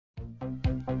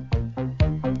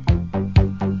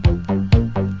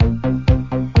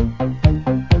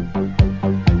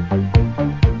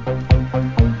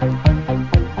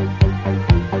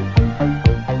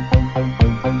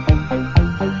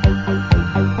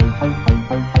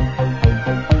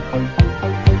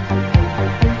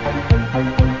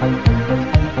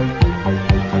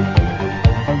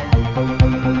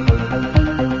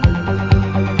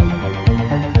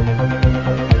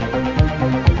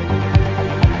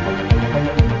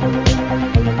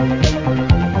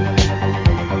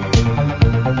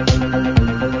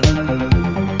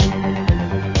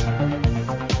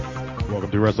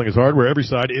Wrestling is hard, where every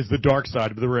side is the dark side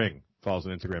of the ring. Follow us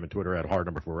on Instagram and Twitter at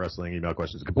hard4wrestling. Email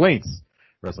questions and complaints.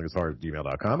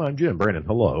 WrestlingIsHard@gmail.com. I'm Jim. Brandon,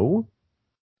 hello.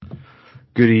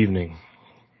 Good evening.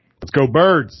 Let's go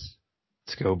Birds.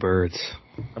 Let's go Birds.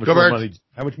 How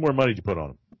much more money did you put on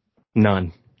them?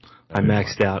 None. I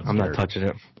maxed out. I'm not touching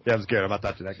it. Yeah, I'm scared. I'm not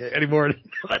touching that anymore. I'm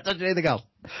not touching anything else.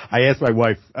 I asked my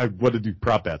wife, I wanted to do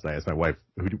prop bets. I asked my wife,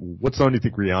 what song do you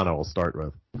think Rihanna will start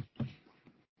with?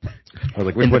 I was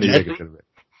like, which one do you think it's going to be?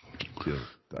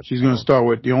 She's going to start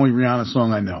with the only Rihanna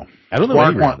song I know. I don't know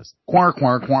any Rihanna's. Quark,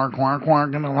 quark, quark, quark,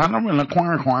 quark, and I'm in the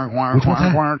quark, quark, quark,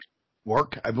 quark, quark.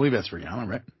 Work? I believe that's Rihanna,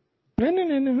 right?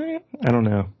 I don't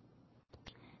know.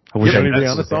 I wish I knew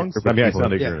Rihanna songs. I mean, I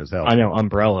sound ignorant as hell. I know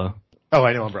Umbrella. Oh,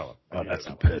 I know Umbrella. Oh, that's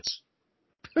the pits.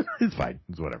 It's fine.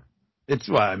 It's whatever. It's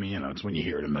it's when you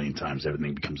hear it a million times,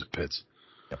 everything becomes a pits.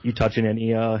 You touching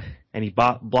any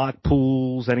block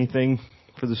pools, anything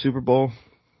for the Super Bowl?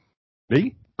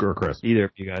 Me or Chris? Either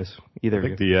of you guys. Either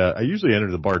of you. I usually enter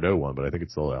the Bardot one, but I think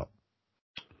it's sold out.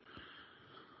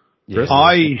 Chris?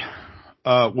 I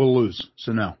will lose,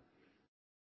 so no.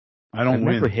 I don't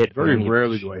win. Very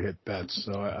rarely do I hit bets,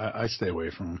 so I stay away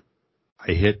from them.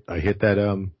 I hit that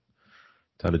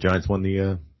time the Giants won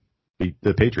beat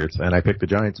the Patriots, and I picked the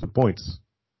Giants with points.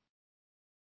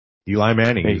 Eli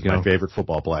Manning is my favorite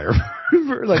football player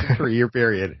for like a 3-year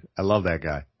period. I love that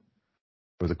guy.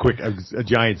 I was a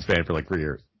Giants fan for like 3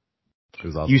 years. It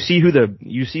was awesome. You see who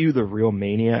the real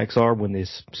maniacs are when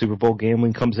this Super Bowl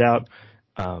gambling comes out.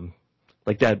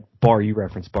 Like that bar you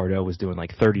referenced, Bardot, was doing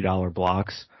like $30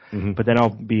 blocks. Mm-hmm. But then I'll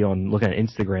be looking at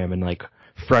Instagram and like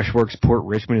Freshworks Port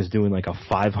Richmond is doing like a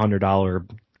 $500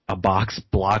 a box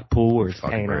block pool, or it's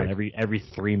hanging around every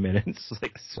 3 minutes.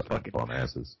 Like fucking bum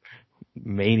asses.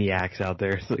 Maniacs out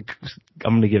there. Like,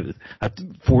 I'm gonna give a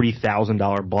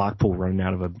 $40,000 block pool running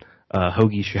out of a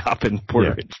hoagie shop in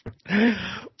Port Richmond.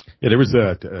 Yeah, there was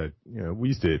we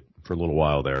used to, for a little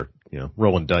while there,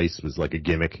 rolling dice was like a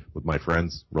gimmick with my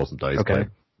friends. Roll some dice, play a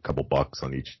couple bucks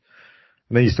on each.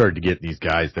 And then you started to get these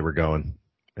guys that were going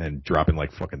and dropping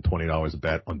like fucking $20 a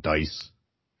bet on dice,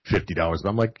 $50.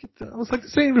 I'm like, I was like,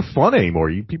 this ain't even fun anymore.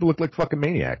 You people look like fucking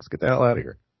maniacs. Get the hell out of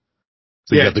here.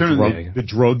 So you got the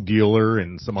drug dealer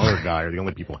and some other guy are the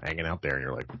only people hanging out there, and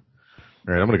you're like, all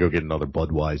right, I'm gonna go get another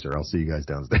Budweiser. I'll see you guys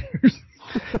downstairs.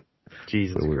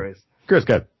 Jesus Christ. Chris,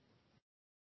 go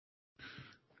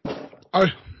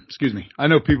ahead. Excuse me. I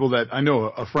know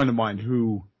a friend of mine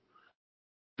who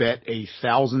bet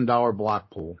 $1,000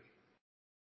 block pool,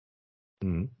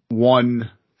 won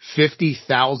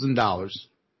 $50,000,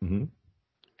 and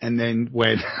then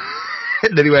went,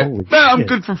 he went, I'm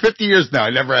good for 50 years now.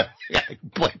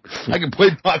 I can play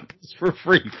block pools for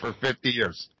free for 50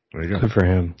 years. There you go. Good for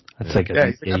him. That's I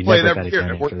play it every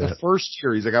year. The first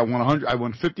year, he's like, I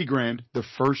won $50,000 the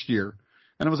first year.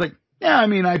 And I was like,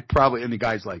 I'd probably, and the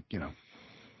guy's like,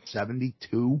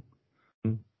 72.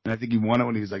 And I think he won it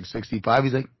when he was like 65.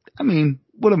 He's like,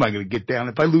 what am I going to get down?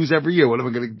 If I lose every year, what am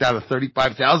I going to get down to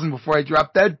 35,000 before I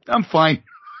drop dead? I'm fine.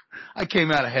 I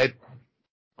came out ahead.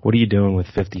 What are you doing with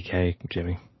 $50K,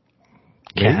 Jimmy?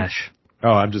 Cash. Oh,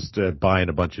 I'm just buying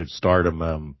a bunch of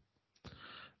Stardom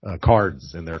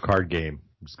cards in their card game.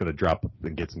 I'm just going to drop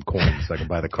and get some coins so I can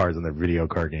buy the cards in their video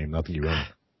card game. Nothing you run.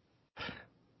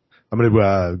 I'm going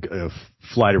to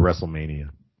fly to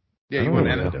WrestleMania. Yeah, you want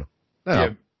to do? No, yeah.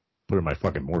 Put in my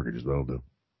fucking mortgage is what I'll do.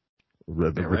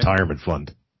 The retirement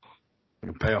fund. I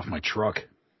can pay off my truck.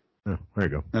 Oh, there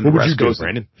you go. And what would you do,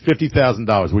 Brandon? $50,000.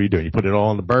 What are you doing? You put it all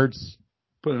on the Birds?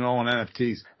 Put it all on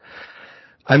NFTs.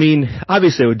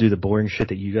 Obviously I would do the boring shit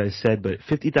that you guys said, but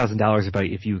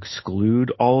 $50,000, if you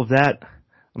exclude all of that,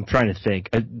 I'm trying to think.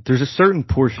 There's a certain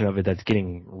portion of it that's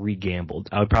getting re-gambled.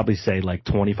 I would probably say like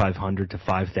 $2,500 to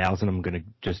 $5,000. I'm going to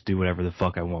just do whatever the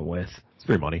fuck I want with. It's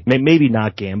free money. Maybe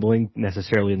not gambling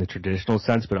necessarily in the traditional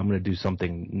sense, but I'm going to do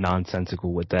something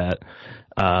nonsensical with that.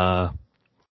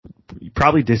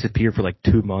 Probably disappear for like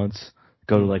 2 months.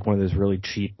 Go to like one of those really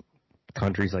cheap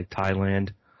countries like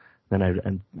Thailand. Then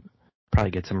I'd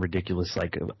probably get some ridiculous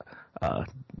like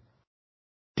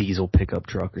diesel pickup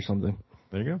truck or something.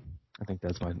 There you go. I think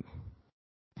that's my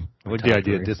I like the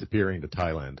idea of disappearing to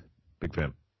Thailand. Big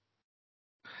fan.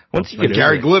 Once you get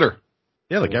Gary Glitter.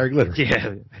 Yeah, like Gary Glitter.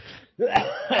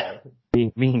 Yeah.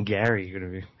 me and Gary are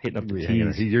going to be hitting up the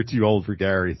tees. You're too old for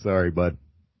Gary. Sorry, bud.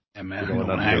 Yeah, man. I don't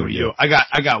want to hang with you. I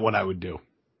got what I would do.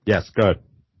 Yes, go ahead.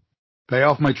 Pay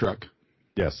off my truck.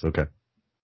 Yes, okay.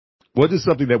 What is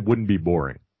something that wouldn't be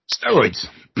boring? Steroids.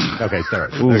 Okay,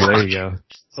 steroids. Ooh, there you go.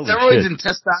 Steroids and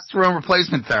testosterone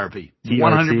replacement therapy.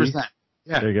 100%.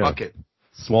 Yeah, there you go. Fuck it.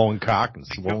 Swollen cock and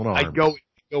swollen arms. I'd go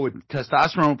go with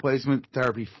testosterone replacement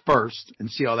therapy first and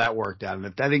see how that worked out. And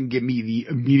if that didn't give me the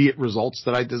immediate results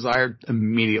that I desired,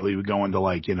 immediately would go into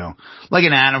like an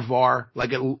Anavar,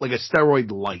 like a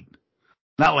steroid light,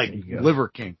 not like Liver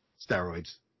King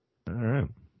steroids. All right.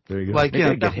 There you go. Like,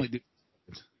 definitely do.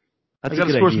 That's a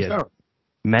good idea.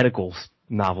 Medical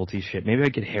novelty shit. Maybe I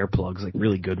get hair plugs, like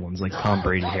really good ones, like Tom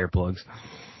Brady hair plugs.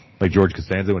 Like George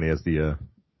Costanza when he has the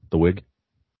wig?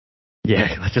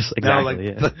 Yeah, just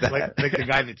exactly. No, like the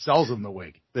guy that sells him the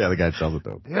wig. Yeah, the guy that sells it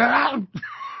though. Yeah.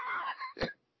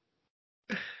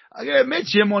 I gotta admit,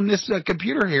 Jim, on this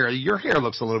computer here, your hair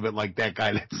looks a little bit like that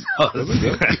guy that sells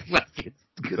it.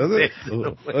 Does it?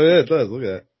 Oh yeah, it does. Look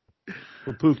at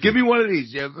that. Poof. Give me one of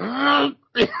these, Jim. How'd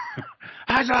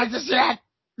you like to see that?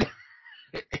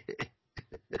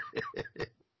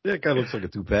 Yeah, it kind of looks like a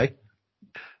toupee.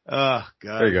 Oh,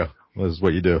 God. There you go. This is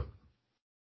what you do.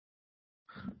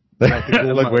 I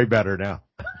look way better now.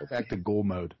 Go back to ghoul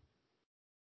mode.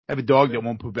 I have a dog that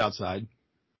won't poop outside.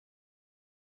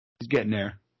 He's getting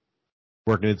there.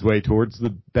 Working its way towards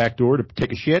the back door to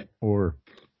take a shit or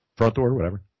front door,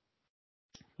 whatever.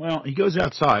 Well, he goes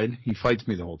outside. He fights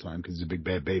me the whole time because he's a big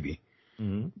bad baby.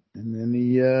 Mm-hmm. And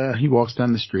then he walks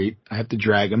down the street. I have to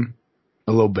drag him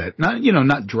a little bit.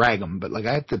 Not drag him, but like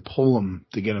I have to pull him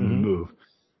to get him to move.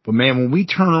 But man, when we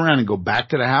turn around and go back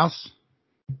to the house,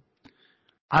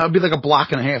 I'll be like a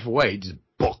block and a half away. He just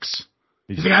books.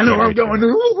 He's like, I know where I'm going.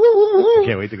 I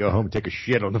can't wait to go home and take a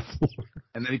shit on the floor.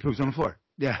 And then he poops on the floor.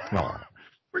 Yeah. Aww.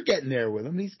 We're getting there with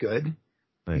him. He's good.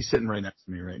 Nice. He's sitting right next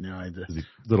to me right now. Is he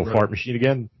little fart machine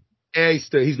again? Yeah,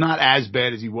 he's not as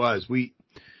bad as he was.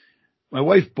 My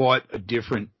wife bought a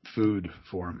different food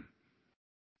for him.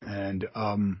 And,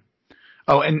 and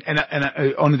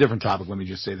on a different topic, let me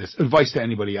just say this. Advice to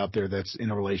anybody out there that's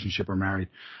in a relationship or married.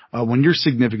 When your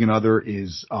significant other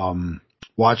is,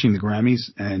 watching the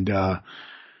Grammys and,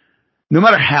 no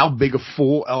matter how big a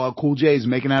fool LL Cool J is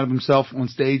making out of himself on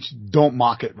stage, don't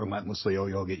mock it relentlessly or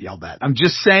you'll get yelled at. I'm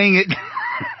just saying it.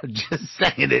 I'm just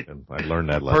saying it. I learned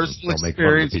that lesson. Personal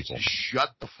experience. Shut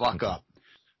the fuck up.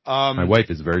 My wife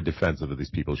is very defensive of these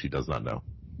people she does not know.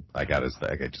 I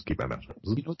just keep my mouth shut.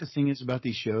 You know what the thing is about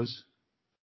these shows?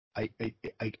 I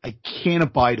can't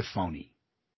abide a phony.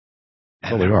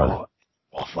 Oh, they are.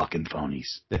 All fucking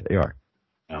phonies. Yeah, they are.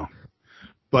 No.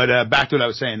 But back to what I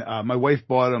was saying. My wife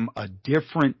bought him a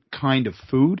different kind of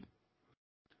food.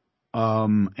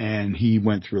 And he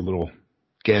went through a little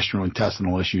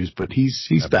gastrointestinal issues, but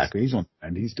he's back. He's on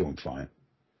and he's doing fine.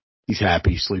 He's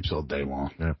happy. He sleeps all day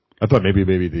long. Yeah. I thought maybe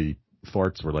the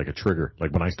farts were like a trigger.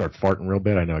 Like when I start farting real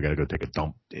bad, I know I got to go take a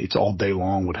dump. It's all day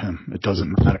long with him. It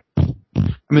doesn't matter.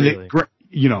 I mean,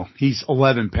 really? He's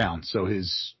 11 pounds, so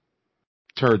his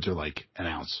turds are like an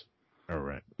ounce. All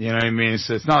right. You know what I mean?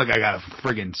 So it's not like I got a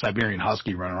friggin' Siberian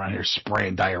Husky running around here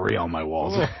spraying diarrhea on my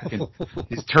walls.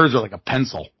 His turds are like a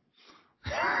pencil.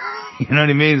 You know what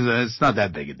I mean? It's not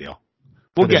that big a deal.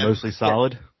 We'll get mostly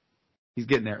solid. He's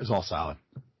getting there. It's all solid.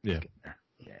 Yeah.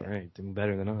 Yeah. All right. Doing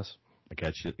better than us. I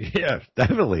catch it. Yeah,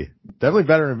 definitely. Definitely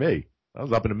better than me. I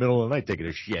was up in the middle of the night taking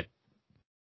a shit.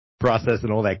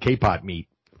 Processing all that K-pot meat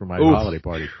for my holiday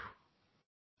party.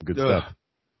 Good stuff.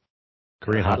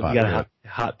 Korean hot pot. You got a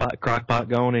hot pot, crock pot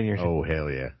going in your... Oh,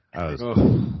 hell yeah. I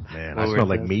smelled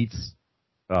like meats.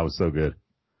 Oh, it was so good.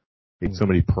 Ate so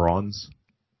many prawns.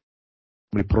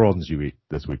 How many prawns you eat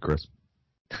this week, Chris?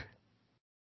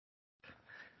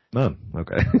 None.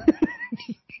 Okay.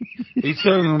 Are you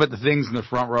talking about the things in the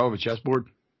front row of a chessboard?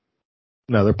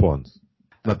 No, they're prawns.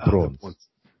 Not prawns.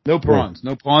 No prawns.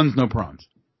 No prawns. No prawns.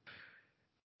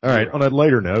 All right. On a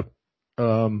lighter note,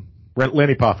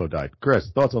 Lanny Poffo died. Chris,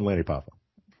 thoughts on Lanny Poffo?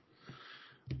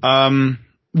 I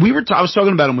was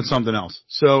talking about him with something else.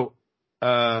 So,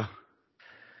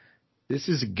 this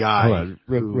is a guy. Hold on,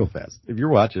 real fast. If you're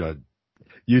watching on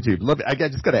YouTube, I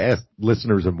just got to ask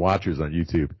listeners and watchers on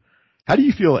YouTube, how do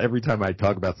you feel every time I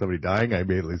talk about somebody dying? I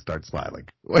immediately start smiling.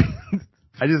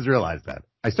 I just realized that.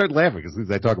 I start laughing as soon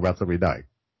as I talk about somebody dying.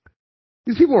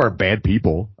 These people are bad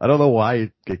people. I don't know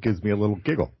why it gives me a little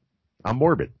giggle. I'm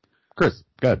morbid. Chris,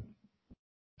 go ahead.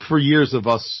 For years of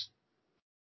us,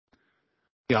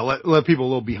 let people a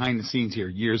little behind the scenes here.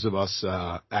 Years of us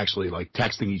actually like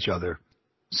texting each other,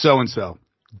 so-and-so,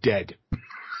 dead.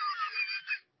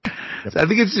 So I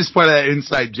think it's just part of that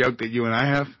inside joke that you and I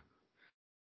have.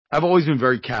 I've always been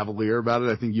very cavalier about it.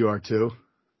 I think you are too.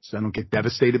 So I don't get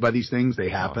devastated by these things. They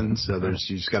happen. So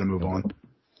you just got to move on.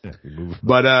 Yeah,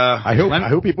 but I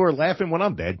hope people are laughing when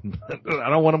I'm dead. I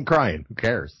don't want them crying. Who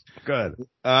cares? Good.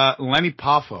 Lanny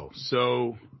Poffo.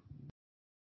 So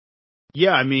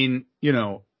yeah, I mean,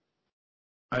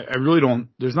 I really don't.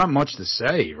 There's not much to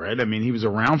say, right? I mean, he was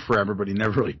around forever, but he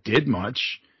never really did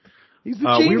much. He's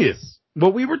a genius.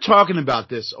 We were talking about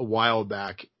this a while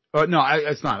back. No,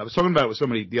 it's not. I was talking about it with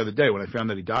somebody the other day when I found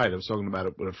that he died. I was talking about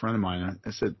it with a friend of mine.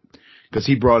 I said, because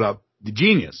he brought up the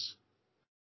Genius,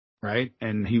 right?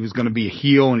 And he was going to be a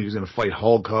heel and he was going to fight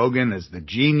Hulk Hogan as the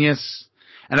Genius.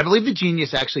 And I believe the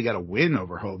Genius actually got a win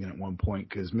over Hogan at one point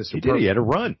because Mr. He had a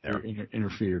run there.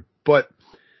 Interfered. But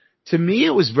to me,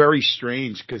 it was very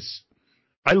strange because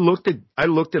I looked at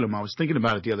him. I was thinking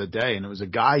about it the other day, and it was a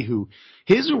guy who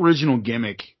his original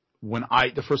gimmick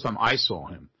the first time I saw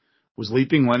him was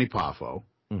Leaping Lenny Poffo.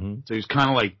 Mm-hmm. So he was kind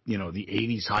of like, the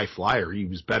 80s high flyer. He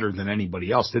was better than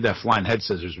anybody else. Did that flying head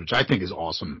scissors, which I think is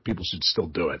awesome. People should still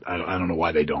do it. I don't know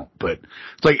why they don't, but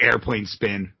it's like airplane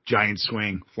spin, giant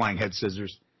swing, flying head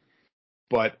scissors.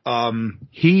 But,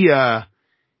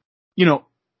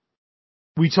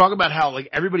 we talk about how like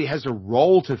everybody has a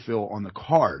role to fill on the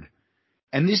card.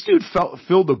 And this dude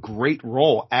filled a great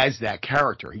role as that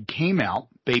character. He came out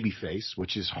babyface,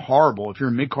 which is horrible. If you're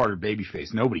a mid-carder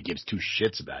babyface, nobody gives two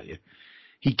shits about you.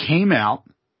 He came out,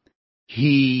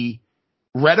 he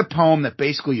read a poem that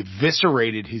basically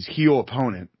eviscerated his heel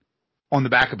opponent on the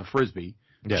back of a Frisbee,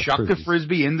 chucked the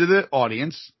Frisbee into the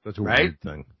audience. That's a weird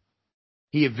thing.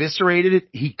 He eviscerated it.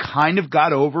 He kind of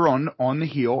got over on the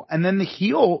heel, and then the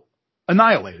heel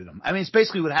annihilated him. I mean, it's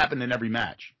basically what happened in every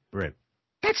match. Right.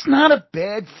 That's not a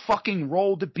bad fucking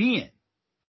role to be in.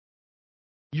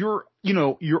 You're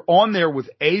on there with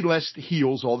A-list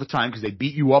heels all the time because they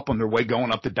beat you up on their way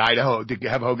going up to Idaho to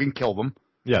have Hogan kill them.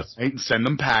 Yes. Right? And send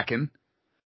them packing.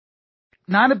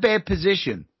 Not a bad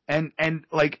position. And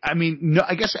like, I mean, no,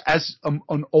 I guess as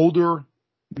an older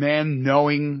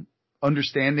man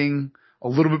understanding a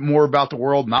little bit more about the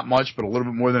world, not much, but a little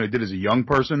bit more than I did as a young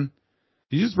person.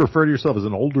 You just refer to yourself as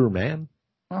an older man?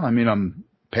 Well, I mean, I'm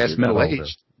past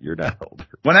middle-aged. You're not older.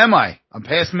 When am I? I'm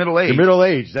past middle-aged. You're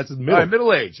middle-aged. That's middle. Right,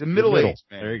 middle-aged. Middle-aged,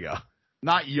 man. There you go.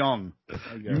 Not young.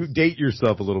 You date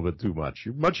yourself a little bit too much.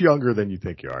 You're much younger than you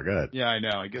think you are. Go ahead. Yeah, I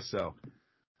know. I guess so.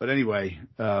 But anyway,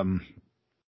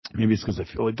 maybe it's because I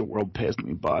feel like the world passed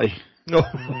me by. No.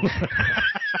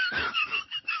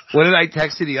 What did I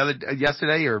text you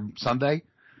yesterday or Sunday?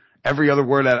 Every other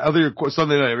word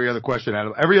Sunday night, every other question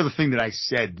every other thing that I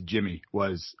said to Jimmy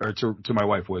to my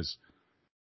wife was,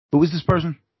 who is this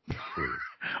person?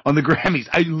 On the Grammys.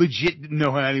 I legit didn't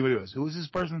know who anybody was. Who is this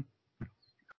person?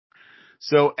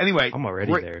 So anyway. I'm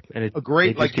already there. And it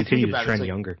just continues to trend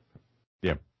younger.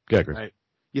 Yeah. Yeah, Chris. Right.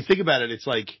 You think about it, it's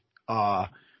like,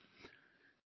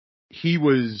 he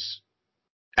was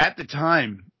at the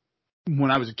time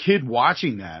when I was a kid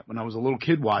watching that, when I was a little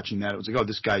kid watching that, it was like, oh,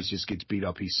 this guy just gets beat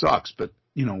up. He sucks. But,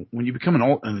 when you become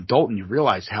an adult and you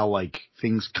realize how like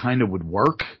things kind of would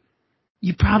work,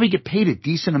 you probably get paid a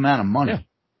decent amount of money. Yeah.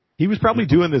 He was probably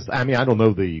doing this. I mean, I don't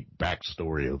know the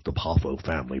backstory of the Poffo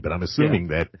family, but I'm assuming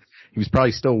that he was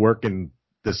probably still working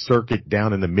the circuit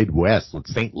down in the Midwest, like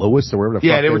St. Louis or wherever the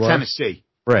fuck they were Tennessee.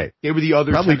 Right. They were the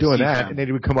other probably Tennessee doing that, family. and then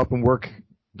he would come up and work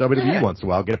WWE once in a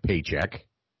while, get a paycheck,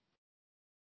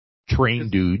 train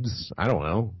dudes, I don't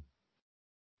know,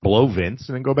 blow Vince,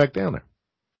 and then go back down there.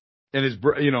 And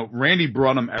Randy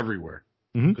brought him everywhere.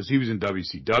 Because he was in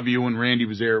WCW when Randy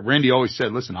was there. Randy always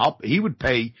said, listen, he would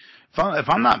pay, if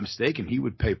I'm not mistaken, he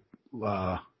would pay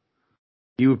Lenny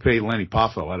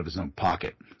Poffo out of his own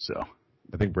pocket. So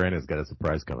I think Brandon's got a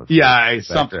surprise coming. Yeah,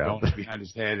 something going behind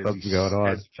his head. Something going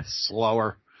on.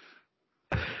 Slower.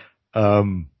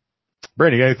 Brandon,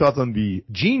 you got any thoughts on the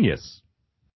Genius,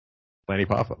 Lenny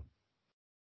Poffo?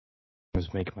 I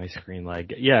was making my screen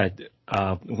lag. Yeah,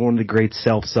 one of the great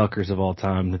self-suckers of all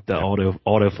time, the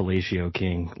autofellatio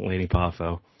king, Lenny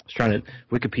Poffo. I was trying to,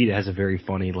 Wikipedia has a very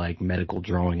funny, like, medical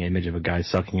drawing image of a guy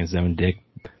sucking his own dick,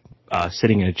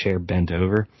 sitting in a chair bent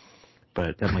over.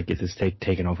 But that might get this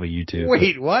taken off of YouTube.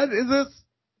 Wait, what is this?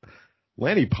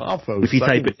 Lenny Poffo. If you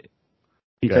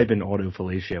type in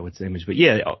autofellatio, it's the image. But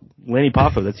yeah, Lenny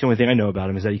Poffo, that's the only thing I know about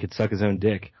him, is that he could suck his own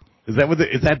dick. Is that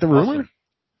the rumor?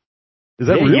 Is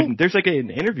that real? There's like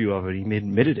an interview of it. He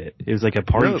admitted it. It was like a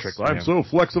party trick. I'm so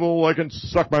flexible I can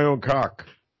suck my own cock.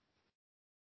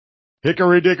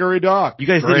 Hickory dickory dock. You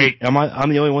guys think I'm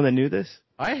the only one that knew this?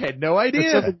 I had no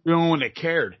idea. That's the only one that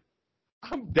cared.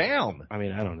 I'm down. I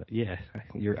mean, I don't know. Yeah,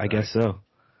 I guess so.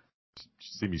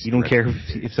 You don't care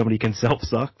if somebody can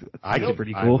self-suck? I think it's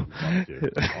pretty cool. Oh my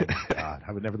God,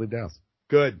 I would never leave the house.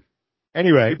 Good.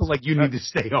 Anyway, people like you need to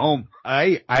stay home.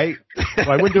 I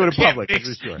wouldn't do it in public.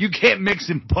 Sure. You can't mix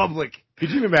in public.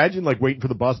 Could you imagine like waiting for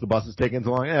the bus? The bus is taking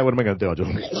so long. What am I going to do? I'll just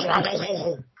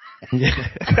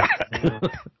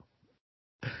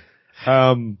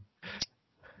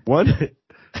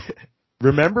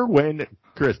Remember when,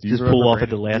 Chris, do you just pull off at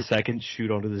the last second,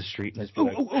 shoot onto the street, and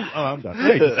oh, I'm done.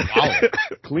 Hey,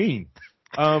 clean.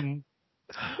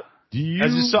 Do you?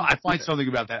 I find something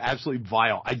about that absolutely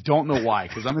vile. I don't know why,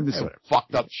 because I'm into some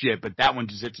fucked up shit, but that one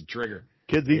just hits a trigger.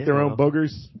 Kids eat their own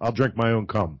boogers. I'll drink my own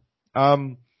cum.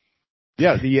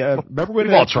 Yeah, remember when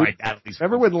we've all tried that at least.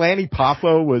 Remember when Lanny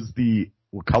Poffo was the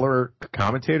color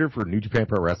commentator for New Japan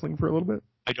Pro Wrestling for a little bit?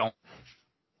 I don't.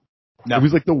 No. It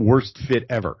was like the worst fit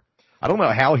ever. I don't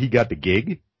know how he got the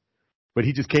gig, but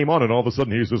he just came on and all of a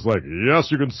sudden he was just like,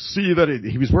 yes, you can see that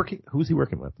he was working. Who was he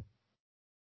working with?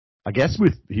 I guess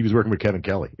he was working with Kevin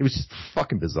Kelly. It was just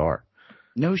fucking bizarre.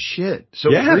 No shit.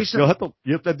 So yeah,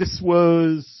 this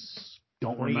was.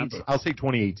 Don't remember. I'll say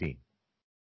 2018.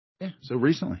 Yeah. So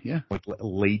recently, yeah. Like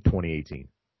late 2018.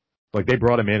 Like they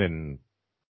brought him in and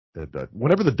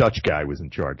whenever the Dutch guy was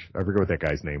in charge, I forget what that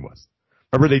guy's name was.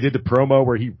 Remember they did the promo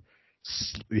where he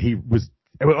was.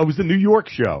 It was the New York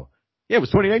show. Yeah, it was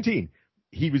 2019.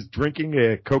 He was drinking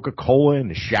a Coca-Cola in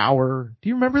the shower. Do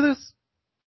you remember this?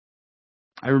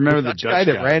 I remember the Dutch guy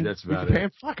that ran. That's about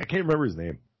it. Fuck, I can't remember his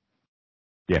name.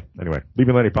 Yeah, anyway,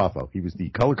 leaving Lanny Poffo. He was the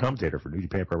color commentator for New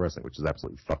Japan Pro Wrestling, which is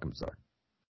absolutely fucking bizarre.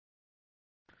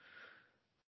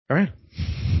 All right.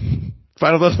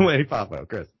 Final thoughts on Lanny Poffo,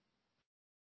 Chris.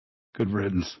 Good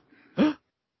riddance.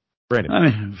 Brandon. I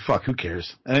mean, fuck, who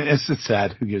cares? I mean, it's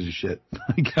sad. Who gives a shit?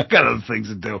 I got other things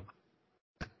to do.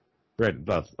 Brandon,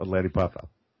 thoughts on Lanny Poffo? I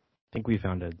think we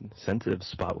found a sensitive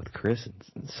spot with Chris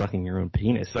and sucking your own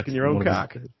penis. Sucking your own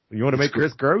cock. You want to make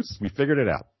Chris gross? We figured it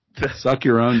out. Suck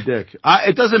your own dick.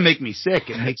 It doesn't make me sick.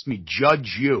 It makes me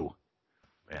judge you.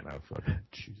 Man,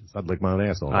 Jesus, I'd lick my own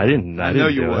asshole. I know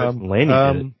you would. Laney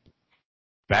did it.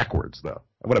 Backwards, though.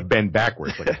 I want to bend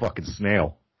backwards like a fucking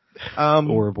snail.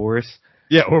 Ouroboros.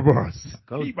 Yeah, Ouroboros.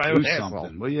 Go eat my own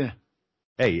something, will you?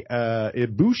 Hey,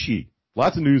 Ibushi.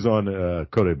 Lots of news on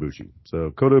Kota Ibushi.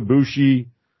 So Kota Ibushi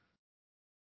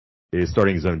is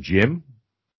starting his own gym.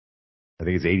 I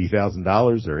think it's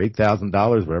 $80,000 or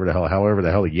 $8,000, however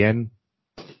the hell yen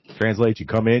translates. You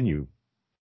come in, you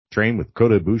train with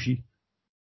Kota Ibushi.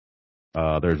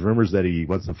 There's rumors that he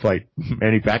wants to fight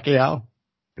Manny Pacquiao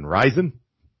in Rizin.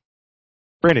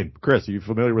 Brandon, Chris, are you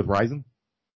familiar with Rizin?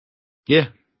 Yeah.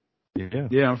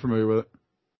 Yeah, I'm familiar with it.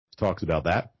 Talks about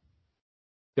that.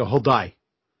 Yo, he'll die.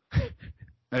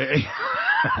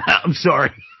 I'm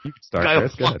sorry. You can start,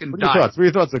 Chris. What are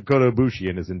your thoughts on Kota Ibushi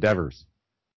and his endeavors?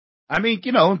 I mean,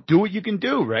 do what you can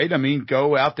do, right? I mean,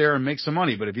 go out there and make some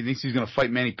money. But if he thinks he's going to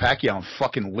fight Manny Pacquiao and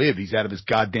fucking live, he's out of his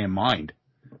goddamn mind.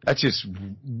 That's just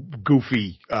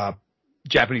goofy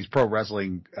Japanese pro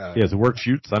wrestling. It work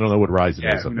shoots. I don't know what Rizin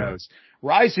is. Who knows?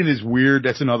 Rizin is weird.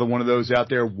 That's another one of those out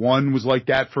there. One was like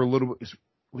that for a little bit.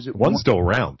 Was it One's still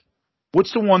around?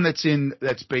 What's the one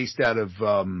that's based out of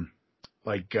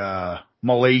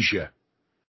Malaysia?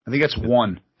 I think that's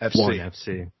One FC. One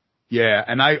FC. Yeah,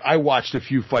 and I watched a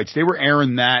few fights. They were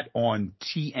airing that on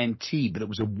TNT, but it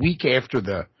was a week after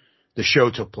the show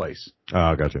took place.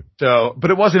 Oh, gotcha. So, but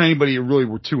it wasn't anybody you really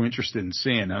were too interested in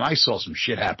seeing. And I saw some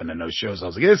shit happen in those shows. I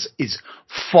was like, this is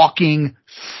fucking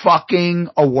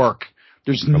a work.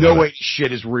 There's no way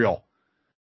shit is real.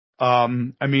 I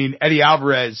mean, Eddie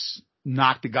Alvarez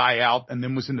knocked the guy out and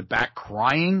then was in the back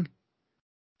crying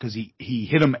because he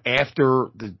hit him after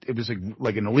it was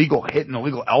like an illegal hit, an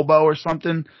illegal elbow or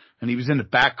something. And he was in the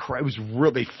back. It was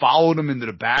real. They followed him into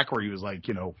the back where he was like,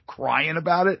 crying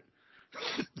about it.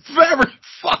 Very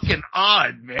fucking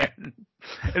odd, man.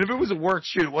 And if it was a work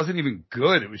shoot, it wasn't even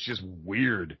good. It was just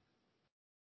weird.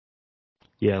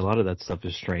 Yeah, a lot of that stuff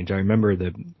is strange. I remember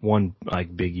the one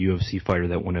big UFC fighter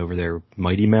that went over there,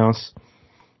 Mighty Mouse,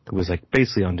 who was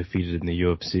basically undefeated in the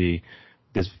UFC.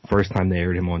 This first time they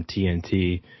aired him on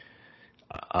TNT,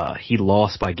 he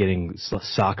lost by getting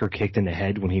soccer kicked in the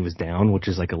head when he was down, which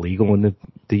is illegal in the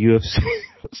UFC.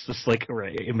 It's just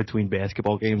right in between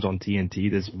basketball games on TNT,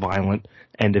 this violent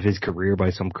end of his career by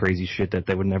some crazy shit that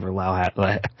they would never allow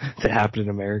to happen in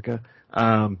America.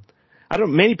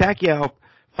 Manny Pacquiao,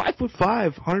 5'5",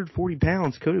 140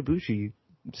 pounds, Kota Ibushi,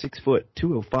 6 foot,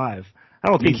 205. I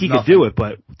don't think he could do it,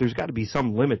 but there's got to be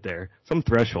some limit there, some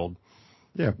threshold.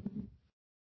 Yeah.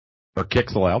 Are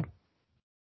kicks allowed?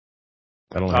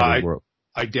 I don't know.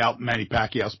 I doubt Manny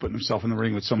Pacquiao's putting himself in the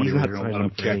ring with somebody who's who's not going to let him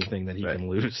kick. Anything that he can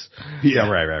lose. Yeah,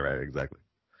 right, exactly.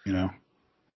 Do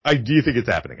you think it's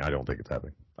happening? I don't think it's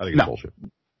happening. I think it's bullshit.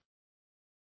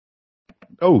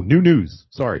 Oh, new news.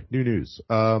 Sorry, new news.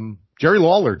 Jerry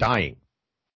Lawler dying.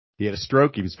 He had a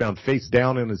stroke. He was found face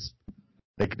down in his,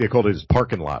 they called it his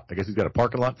parking lot. I guess he's got a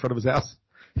parking lot in front of his house.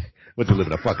 What, do you live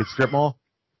in a fucking strip mall?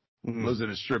 Lives in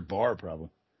a strip bar, probably.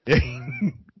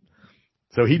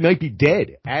 So he might be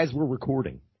dead as we're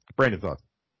recording. Brandon, thoughts?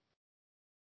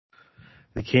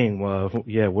 The King, well,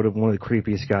 yeah, one of the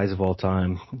creepiest guys of all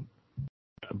time.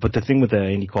 But the thing with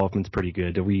Andy Kaufman's pretty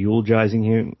good. Are we eulogizing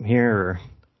him here? Or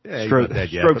yeah,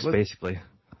 Strokes, basically.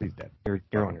 He's dead.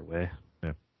 You're on your way.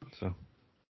 Yeah. So,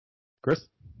 Chris?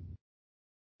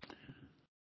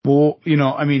 Well,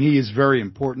 I mean, he is very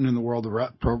important in the world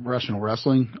of professional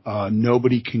wrestling.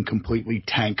 Nobody can completely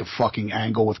tank a fucking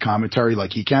angle with commentary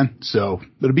like he can. So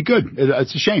it'll be good.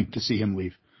 It's a shame to see him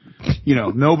leave.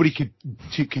 Nobody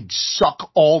could suck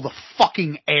all the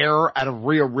fucking air out of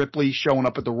Rhea Ripley showing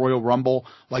up at the Royal Rumble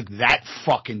like that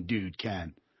fucking dude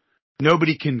can.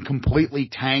 Nobody can completely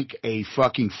tank a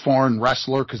fucking foreign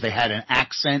wrestler because they had an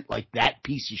accent like that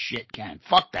piece of shit can.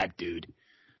 Fuck that dude.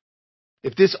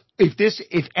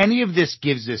 If any of this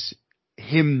gives us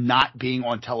him not being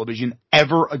on television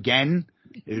ever again,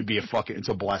 it would be it's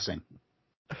a blessing.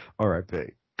 All right,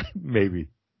 maybe.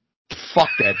 Fuck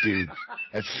that dude.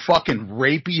 That fucking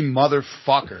rapey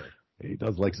motherfucker. He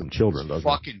does like some children, doesn't he?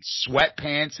 Fucking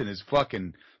sweatpants and his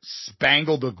fucking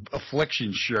spangled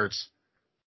affliction shirts.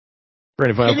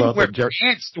 Brandon, final thoughts? Wear Jerry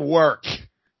pants to work.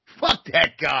 Fuck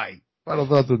that guy. Final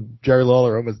thoughts of Jerry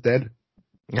Lawler almost dead?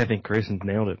 I think Grayson's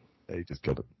nailed it. Yeah, he just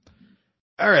killed it.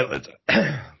 All right, let's.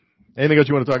 Anything else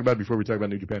you want to talk about before we talk about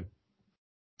New Japan?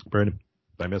 Brandon,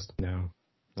 I missed? No.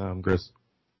 Chris?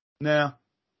 No.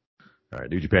 All right,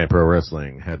 New Japan Pro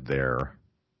Wrestling had their.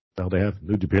 Well, they have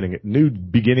new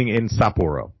beginning in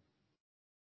Sapporo.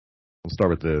 We'll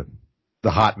start with the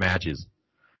hot matches.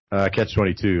 Catch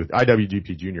 22,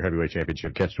 IWGP Junior Heavyweight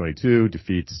Championship. Catch 22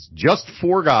 defeats just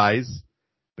 4 guys.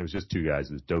 It was just 2 guys.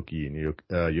 It was Doki and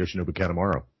Yoshinobu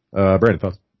Kanemaru. Brandon,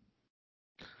 thoughts?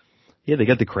 Yeah, they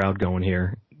got the crowd going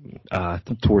here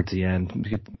towards the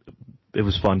end. It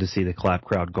was fun to see the clap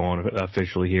crowd going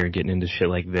officially here and getting into shit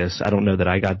like this. I don't know that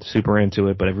I got super into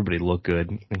it, but everybody looked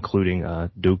good, including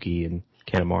Doki and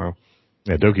Kanemaru.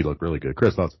 Yeah, Doki looked really good.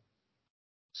 Chris, thoughts?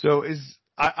 So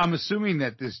I'm assuming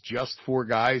that this just 4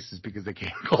 guys is because they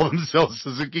can't call themselves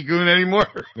Suzuki-gun anymore.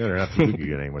 No, they're not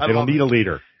Suzuki-gun anymore. They don't need a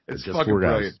leader. It's just fucking 4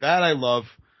 guys. Brilliant. That I love.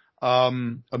 A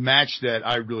match that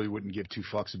I really wouldn't give 2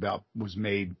 fucks about was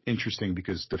made interesting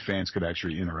because the fans could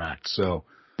actually interact. So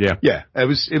yeah, I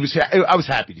was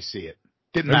happy to see it.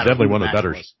 Didn't matter. Definitely one of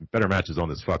the better matches on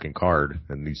this fucking card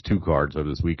and these 2 cards over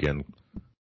this weekend.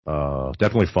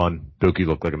 Definitely fun. Doki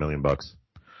looked like $1 million.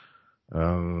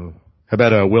 How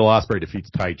about Will Ospreay defeats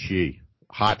Tai Chi?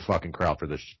 Hot fucking crowd for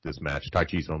this match. Tai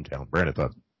Chi's hometown. Brandon,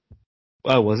 thoughts?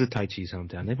 Oh, was it Tai Chi's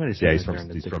hometown? They might have said he's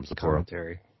from Sapporo.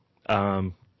 Commentary.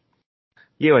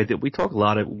 Yeah, we talk a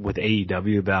lot with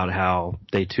AEW about how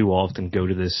they too often go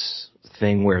to this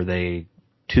thing where 2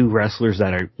 wrestlers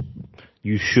that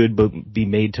you should be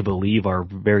made to believe are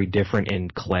very different in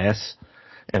class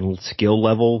and skill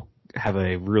level have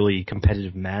a really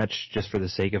competitive match just for the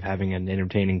sake of having an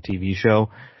entertaining TV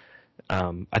show.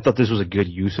 I thought this was a good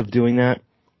use of doing that,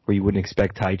 where you wouldn't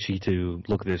expect Tai Chi to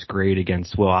look this great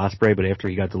against Will Ospreay, but after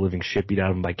he got the living shit beat out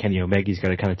of him by Kenny Omega, he's got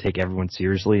to kind of take everyone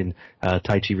seriously, and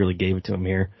Tai Chi really gave it to him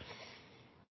here.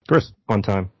 Chris, fun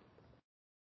time.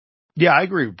 Yeah, I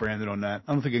agree with Brandon on that.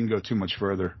 I don't think I can go too much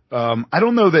further. I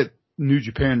don't know that New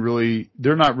Japan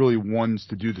they're not really ones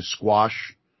to do the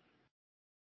squash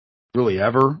really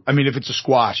ever. I mean, if it's a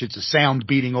squash, it's a sound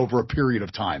beating over a period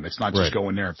of time. It's not just go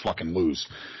in there and fucking lose.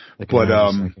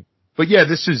 But yeah,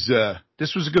 this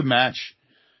was a good match,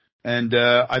 and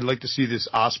I'd like to see this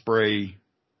Ospreay,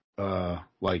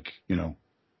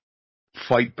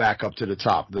 fight back up to the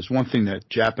top. There's one thing that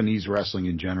Japanese wrestling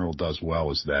in general does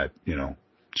well is that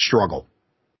struggle.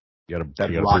 You gotta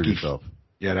prove yourself.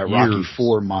 Yeah, that Rocky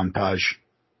IV montage.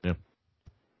 Yeah,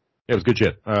 it was good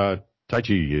shit. Tai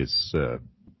Chi is,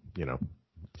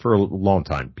 for a long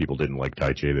time people didn't like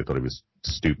Tai Chi. They thought he was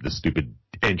the stupid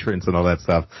entrance and all that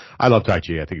stuff. I love Tai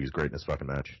Chi. I think he was great in this fucking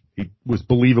match. He was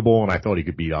believable, and I thought he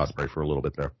could beat Ospreay for a little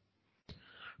bit there.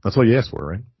 That's what you asked for,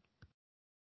 right?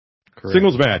 Correct.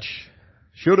 Singles match.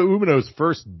 Shota Umino's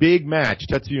first big match,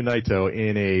 Tetsuya Naito,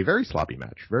 in a very sloppy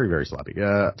match. Very, very sloppy.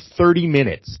 30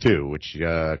 minutes, too, which,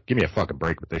 give me a fucking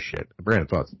break with this shit. Brandon,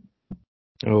 thoughts?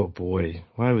 Oh, boy.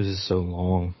 Why was this so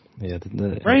long? Yeah,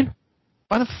 Right?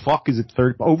 Why the fuck is it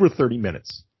over 30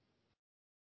 minutes?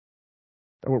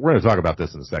 We're going to talk about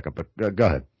this in a second, but go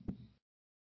ahead.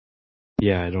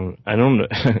 Yeah, I don't know.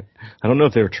 I don't know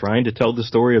if they were trying to tell the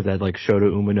story of that, like Shota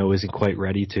Umino isn't quite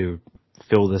ready to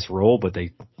fill this role, but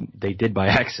they did by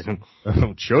accident.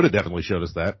 Shota definitely showed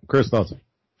us that. Chris, thoughts?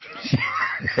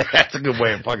 That's a good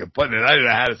way of fucking putting it. I don't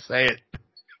know how to say it.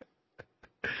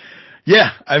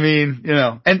 Yeah, I mean,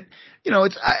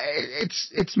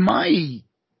 it's my.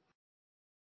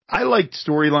 I like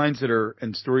storylines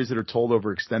and stories that are told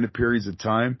over extended periods of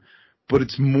time, but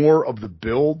it's more of the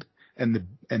build and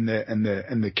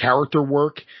the character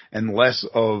work and less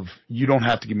of, you don't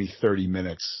have to give me 30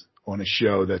 minutes on a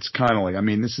show that's kind of like, I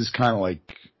mean, this is kind of like,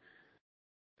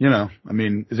 you know, I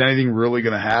mean, is anything really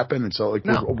going to happen? And so like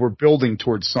we're building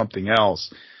towards something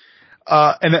else.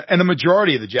 And the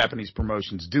majority of the Japanese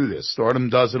promotions do this. Stardom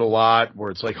does it a lot,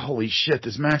 where it's like, holy shit,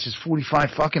 this match is 45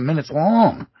 fucking minutes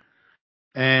long.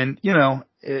 And, you know,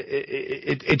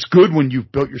 it's good when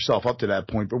you've built yourself up to that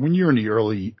point, but when you're in the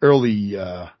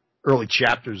early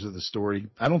chapters of the story,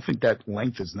 I don't think that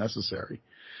length is necessary.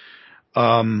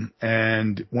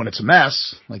 And when it's a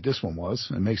mess, like this one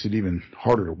was, it makes it even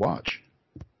harder to watch.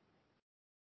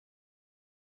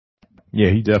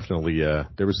 Yeah, he definitely,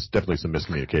 there was definitely some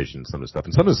miscommunication in some of the stuff.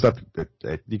 And some of the stuff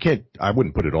that you can't, I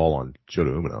wouldn't put it all on Shota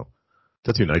Umino.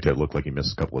 Tetsuya Naito looked like he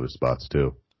missed a couple of his spots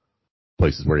too.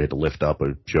 Places where he had to lift up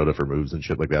a Shota for moves and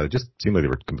shit like that. It just seemed like they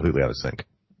were completely out of sync.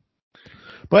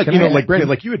 But, you know, like Brandon,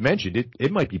 like you had mentioned,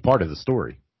 it might be part of the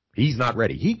story. He's not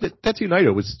ready. Tetsuya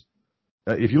Naito was,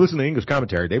 if you listen to the English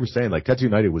commentary, they were saying like Tetsuya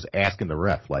Naito was asking the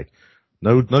ref, like,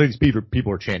 no, none of these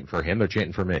people are chanting for him. They're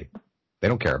chanting for me. They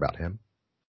don't care about him.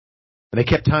 And they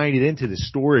kept tying it into this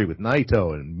story with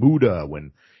Naito and Muda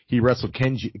when he wrestled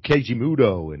Keiji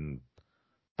Muto, and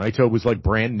Naito was like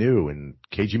brand new, and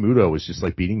Keiji Muto was just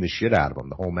like beating the shit out of him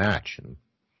the whole match. And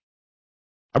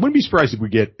I wouldn't be surprised if we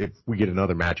get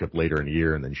another matchup later in the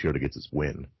year and then Shota gets his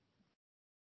win.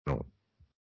 No.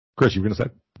 Chris, you were going to say?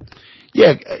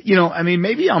 Yeah, you know, I mean,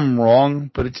 maybe I'm wrong,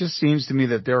 but it just seems to me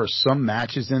that there are some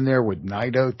matches in there where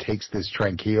Naito takes this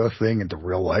Tranquillo thing into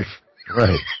real life.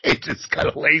 Right. It's just kind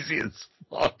of lazy as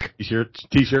fuck. T-shirt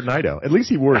Naito. At least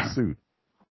he wore a suit.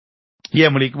 Yeah,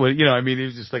 when you know, I mean, he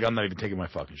was just like, I'm not even taking my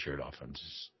fucking shirt off. I'm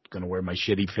just going to wear my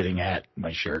shitty fitting hat,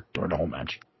 my shirt during the whole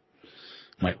match.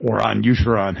 My Oran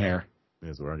Yusuran hair.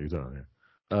 Yes, Oran Yusuran hair.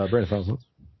 Brandon, final thoughts?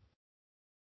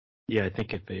 Yeah, I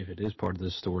think if it is part of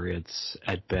the story, it's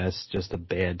at best just a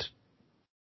bad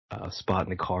spot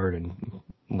in the card and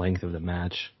length of the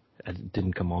match. It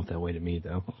didn't come off that way to me,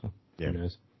 though. Yeah. Who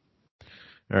knows?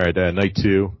 All right, night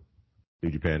 2, New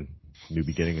Japan, New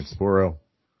Beginning in Sapporo.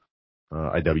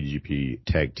 IWGP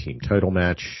Tag Team Title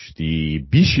match. The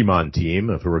Bishiman team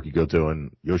of Hiroki Goto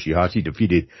and Yoshihashi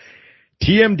defeated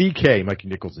TMDK, Mikey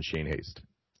Nichols and Shane Haste.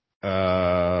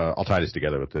 I'll tie this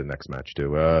together with the next match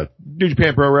too. New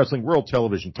Japan Pro Wrestling World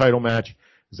Television Title match.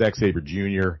 Zack Sabre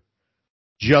Jr.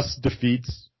 just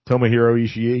defeats Tomohiro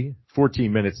Ishii.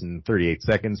 14 minutes and 38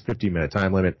 seconds, 15-minute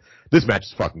time limit. This match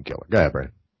is fucking killer. Go ahead,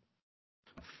 Brian.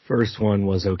 First one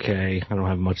was okay. I don't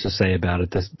have much to say about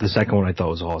it. The second one I thought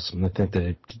was awesome. I think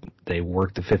that they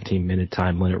worked the 15-minute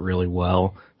time limit really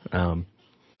well.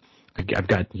 I've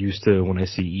got used to when I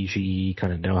see Ishii,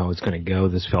 kind of know how it's going to go.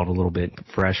 This felt a little bit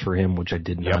fresh for him, which I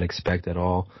did not expect at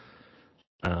all.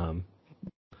 It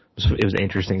was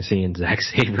interesting seeing Zack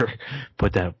Sabre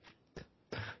put that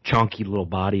chunky little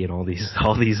body in all these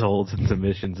holds and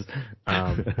submissions.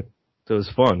 So it was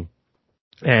fun.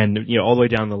 And, you know, all the way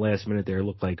down the last minute there, it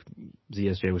looked like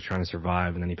ZSJ was trying to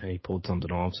survive, and then he pulled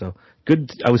something off. So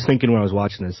good. I was thinking when I was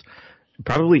watching this,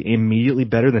 probably immediately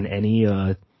better than any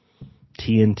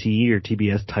TNT or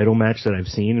TBS title match that I've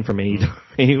seen from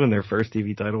AEW in their first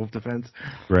TV title defense.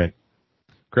 Right.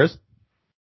 Chris?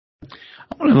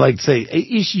 I want to say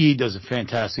Ishii does a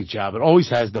fantastic job. It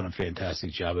always has done a fantastic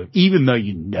job. Even though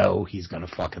you know he's going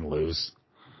to fucking lose.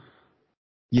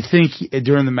 You think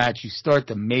during the match you start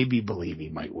to maybe believe he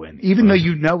might win, even though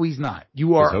you know he's not. His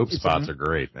hope spots are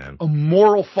great, man. A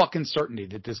moral fucking certainty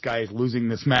that this guy is losing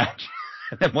this match.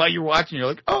 And then while you're watching, you're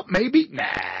like, oh, maybe,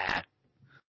 nah.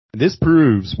 This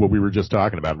proves what we were just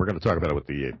talking about. We're going to talk about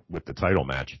it with the title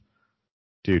match.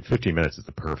 Dude, 15 minutes is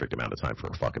the perfect amount of time for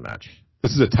a fucking match.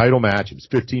 This is a title match. It was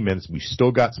 15 minutes. We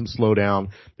still got some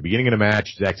slowdown. The beginning of the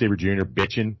match, Zack Sabre Jr.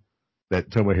 bitching that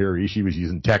Tomohiro Ishii was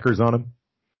using techers on him.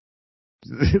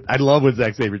 I love when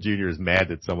Zack Sabre Jr. is mad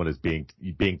that someone is being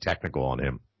technical on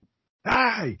him.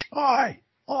 Oi!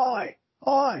 The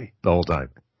whole time.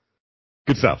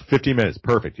 Good stuff. 15 minutes.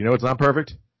 Perfect. You know what's not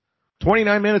perfect?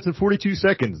 29 minutes and 42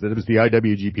 seconds. That was the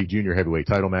IWGP Junior Heavyweight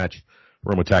title match.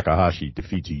 Hiromu Takahashi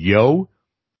defeats Yo.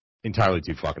 Entirely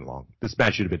too fucking long. This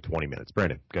match should have been 20 minutes.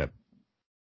 Brandon, go ahead.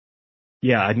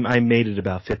 Yeah, I made it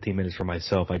about 15 minutes for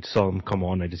myself. I saw him come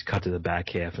on. I just cut to the back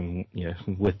half, and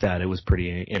with that, it was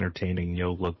pretty entertaining.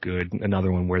 Yo looked good.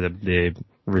 Another one where the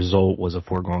result was a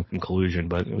foregone conclusion,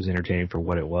 but it was entertaining for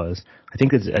what it was. I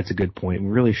think that's a good point. We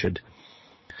really should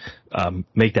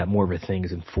make that more of a thing,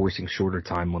 is enforcing shorter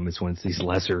time limits when it's these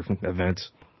lesser events.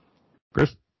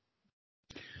 Chris?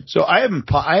 So I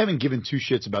haven't given two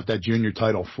shits about that junior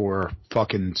title for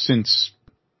fucking since,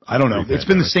 I don't know. It's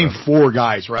been the same four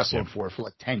guys wrestling for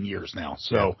like 10 years now.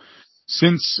 So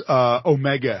since,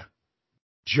 Omega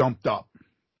jumped up.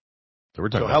 So we're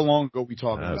talking how long ago we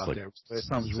talking about like there? Last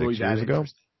time was really that ago.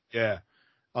 Yeah.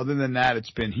 Other than that,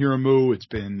 it's been Hiramu. It's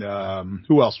been,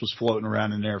 who else was floating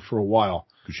around in there for a while?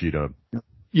 Kushida.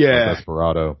 Yeah.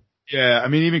 Desperado. Yeah. I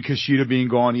mean, even Kushida being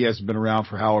gone, he hasn't been around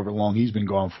for however long he's been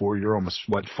gone for. You're almost,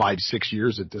 5-6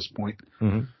 years at this point.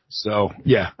 Mm-hmm. So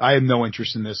yeah, I have no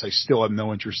interest in this. I still have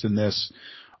no interest in this.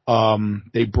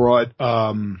 They brought,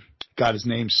 got his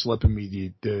name slipping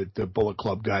me, the Bullet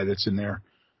Club guy that's in there.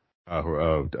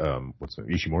 What's the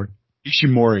Ishimori?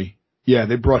 Ishimori. Yeah,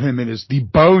 they brought him in as the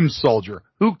Bone Soldier,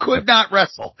 who could not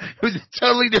wrestle. He was a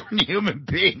totally different human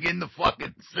being in the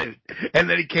fucking suit. And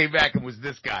then he came back and was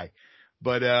this guy.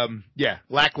 But, yeah,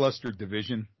 lackluster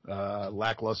division,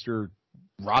 lackluster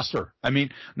roster. I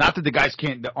mean, not that the guys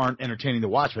aren't entertaining to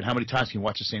watch, but how many times can you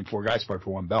watch the same four guys fight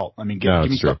for one belt? I mean, give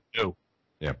me something new.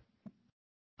 Yeah.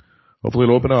 Hopefully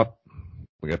it'll open up.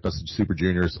 We got Best of Super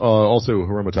Juniors. Also,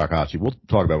 Hiromu Takahashi. We'll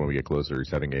talk about it when we get closer.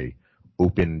 He's having a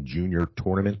open junior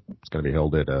tournament. It's going to be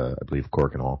held at, I believe,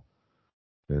 Korakuen Hall.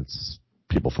 It's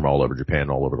people from all over Japan,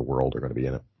 all over the world are going to be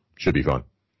in it. Should be fun.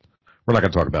 We're not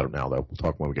going to talk about it now, though. We'll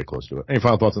talk when we get close to it. Any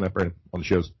final thoughts on that, Brandon? On the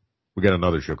shows? We got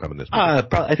another show coming this week.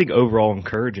 I think overall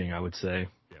encouraging, I would say.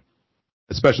 Yeah.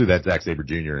 Especially that Zack Sabre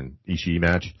Jr. and Ishii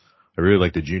match. I really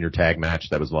like the junior tag match.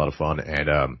 That was a lot of fun.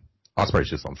 And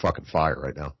Ospreay's just on fucking fire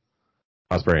right now.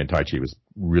 Ospreay and Taichi was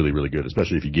really, really good,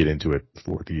 especially if you get into it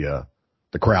for the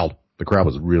crowd. The crowd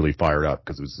was really fired up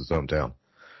because it was his hometown.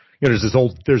 You know,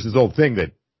 there's this old thing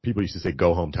that people used to say,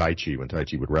 "Go home Taichi" when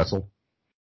Taichi would wrestle.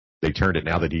 They turned it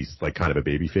now that he's like kind of a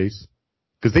babyface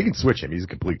because they can switch him. He's a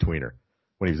complete tweener.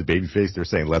 When he was a babyface, they're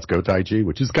saying, "Let's go Taichi,"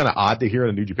 which is kind of odd to hear on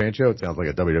a New Japan show. It sounds like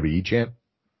a WWE chant.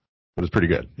 It was pretty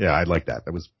good. Yeah, I like that.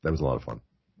 That was a lot of fun.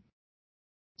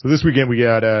 So this weekend we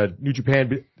got New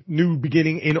Japan New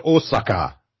Beginning in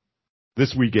Osaka.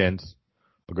 This weekend,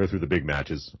 I'll go through the big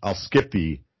matches. I'll skip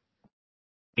the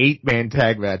 8-man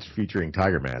tag match featuring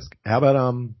Tiger Mask. How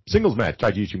about singles match,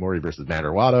 Taiji Ishimori versus Matt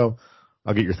Iwata?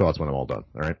 I'll get your thoughts when I'm all done.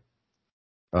 All right.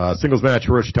 Singles match,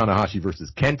 Hiroshi Tanahashi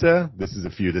versus Kenta. This is a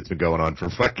feud that's been going on for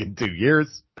fucking 2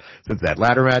 years since that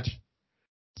ladder match.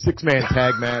 6-man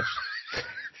tag match.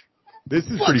 This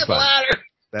is pretty fun.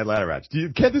 That ladder match.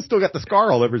 Kenta's still got the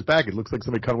scar all over his back. It looks like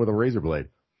somebody cut him with a razor blade.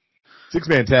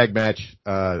 6-man tag match.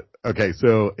 Okay,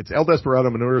 so it's El Desperado,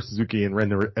 Minoru Suzuki, and Ren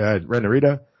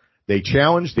Narita. They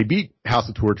beat House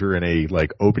of Torture in a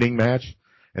opening match,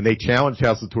 and they challenged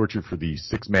House of Torture for the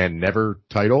 6-man Never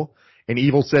title. And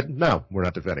Evil said, "No, we're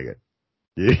not defending it.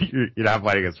 You're not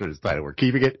fighting us for this title. We're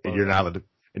keeping it, and you're not." And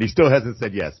he still hasn't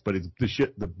said yes. But it's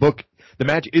the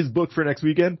match is booked for next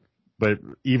weekend. But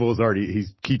Evil he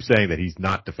keeps saying that he's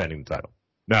not defending the title.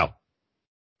 Now,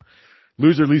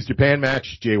 loser leaves Japan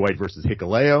match, Jay White versus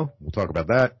Hikuleo. We'll talk about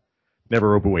that.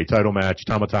 Never openweight title match,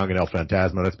 Tama Tonga and El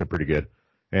Phantasmo. That's been pretty good.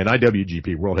 And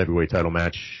IWGP World Heavyweight title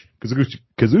match,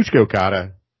 Kazuchika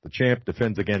Okada, the champ,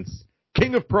 defends against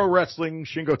King of Pro Wrestling,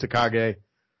 Shingo Takagi.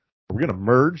 Are we going to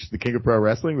merge the King of Pro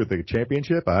Wrestling with the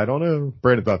championship? I don't know.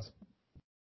 Brandon, thoughts?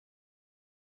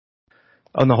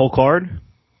 On the whole card?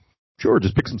 Sure,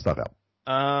 just pick some stuff out.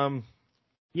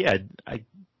 Yeah, I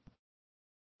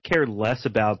care less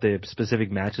about the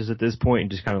specific matches at this point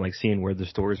and just kind of seeing where the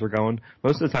stories were going.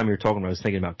 Most of the time you were talking about, I was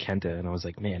thinking about Kenta, and I was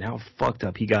like, man, how fucked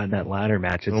up he got in that ladder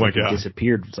match. It's he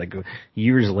disappeared. It's like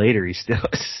years later, he's still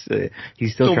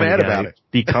trying mad to about it.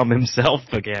 Become himself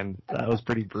again. That was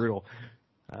pretty brutal.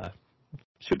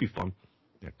 Should be fun.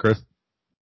 Yeah, Chris?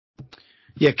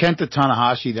 Yeah, Kenta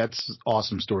Tanahashi, that's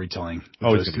awesome storytelling.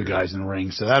 Those two guys in the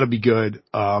ring. So that'll be good.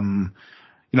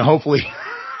 Hopefully,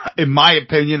 in my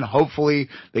opinion, hopefully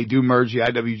they do merge the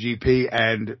IWGP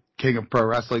and King of Pro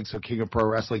Wrestling. So King of Pro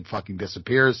Wrestling fucking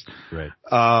disappears. Right.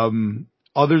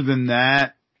 Other than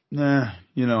that,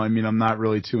 I'm not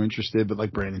really too interested, but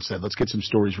like Brandon said, let's get some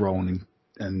stories rolling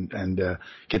and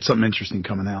get something interesting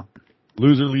coming out.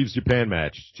 Loser leaves Japan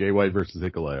match, Jay White versus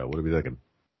Hikuleo. What are we thinking?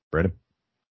 Brandon?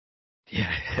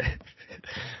 Yeah.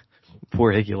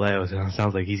 Poor Hikuleo.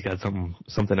 Sounds like he's got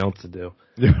something else to do.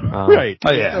 Right.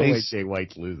 Oh, yeah. No way Jay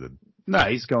White's losing. No,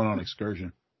 he's going on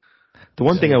excursion. The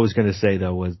one thing I was going to say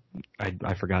though was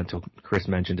I forgot until Chris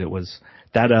mentioned it was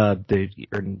that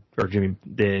Jimmy,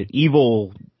 the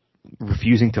Evil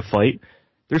refusing to fight.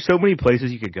 There's so many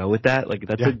places you could go with that.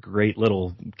 That's a great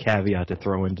little caveat to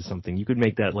throw into something. You could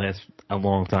make that last a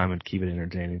long time and keep it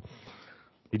entertaining.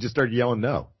 He just started yelling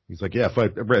no. He's like, yeah,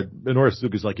 fight. Minoru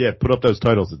Suzuki's like, yeah, put up those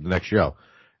titles at the next show.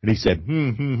 And he said,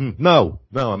 no,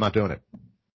 I'm not doing it.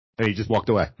 And he just walked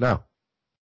away. No.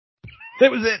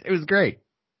 That was it. It was great.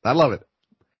 I love it.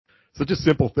 Such a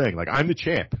simple thing. Like, I'm the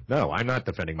champ. No, I'm not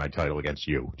defending my title against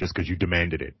you just because you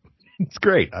demanded it. It's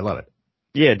great. I love it.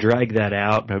 Yeah, drag that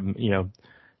out.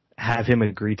 Have him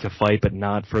agree to fight, but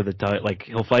not for the title. Like,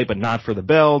 he'll fight, but not for the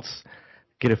belts.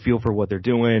 Get a feel for what they're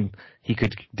doing. He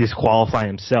could disqualify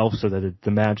himself so that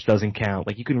the match doesn't count.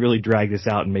 Like, you can really drag this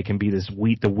out and make him be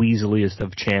the weaseliest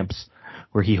of champs,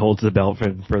 where he holds the belt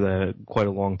for quite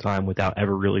a long time without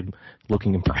ever really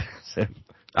looking impressive.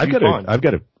 I've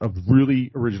got a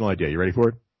really original idea. You ready for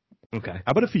it? Okay.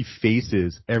 How about if he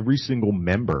faces every single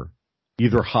member,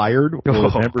 either hired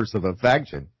or members of a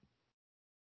faction,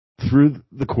 through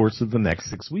the course of the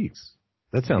next 6 weeks?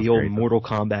 That sounds the old great, Mortal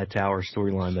Kombat Tower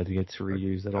storyline that gets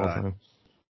reused at all times.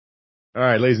 All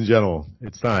right, ladies and gentlemen,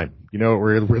 it's time. You know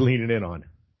what we're leaning in on?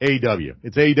 AEW.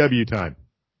 It's AEW time.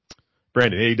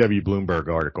 Brandon, AEW Bloomberg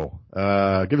article.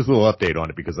 Give us a little update on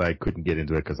it because I couldn't get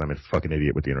into it because I'm a fucking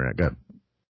idiot with the internet. Go ahead.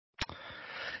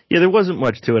 Yeah, there wasn't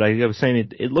much to it. I was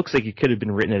saying it looks like it could have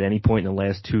been written at any point in the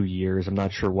last 2 years. I'm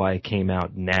not sure why it came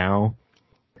out now.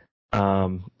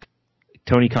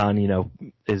 Tony Khan,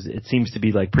 it seems to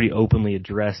be like pretty openly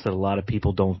addressed that a lot of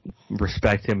people don't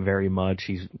respect him very much.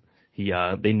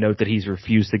 They note that he's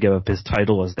refused to give up his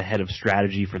title as the head of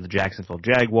strategy for the Jacksonville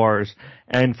Jaguars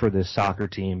and for the soccer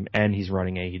team, and he's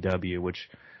running AEW, which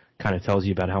kind of tells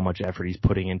you about how much effort he's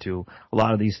putting into a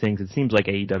lot of these things. It seems like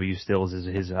AEW still is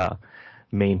his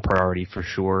main priority for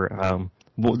sure.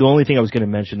 The only thing I was going to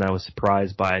mention that I was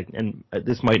surprised by, and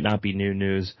this might not be new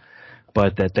news,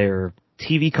 but that their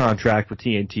TV contract with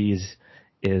TNT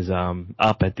is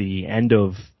up at the end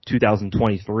of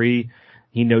 2023.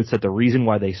 He notes that the reason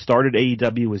why they started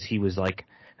AEW was he was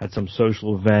at some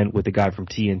social event with a guy from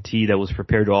TNT that was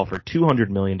prepared to offer $200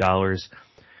 million to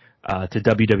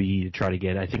WWE to try to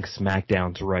get, I think,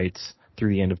 SmackDown's rights through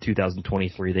the end of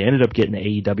 2023. They ended up getting the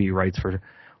AEW rights for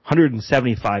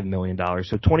 $175 million,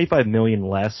 so $25 million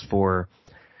less for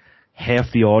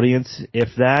half the audience, if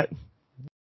that.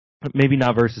 Maybe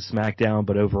not versus SmackDown,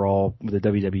 but overall with the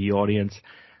WWE audience.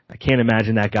 I can't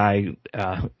imagine that guy,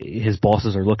 his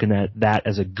bosses are looking at that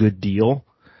as a good deal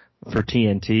for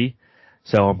TNT.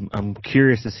 So I'm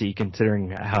curious to see, considering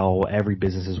how every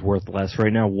business is worth less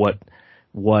right now, what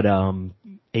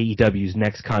AEW's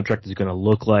next contract is going to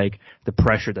look like, the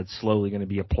pressure that's slowly going to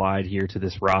be applied here to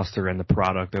this roster and the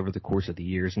product over the course of the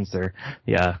year, since they're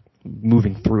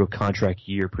moving through a contract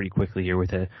year pretty quickly here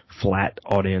with a flat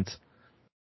audience.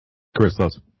 Chris,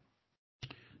 thoughts?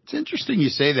 It's interesting you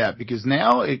say that because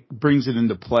now it brings it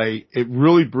into play. It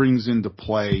really brings into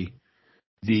play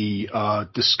the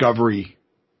Discovery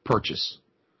purchase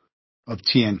of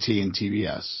TNT and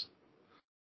TBS.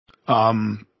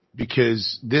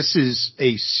 Because this is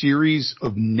a series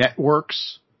of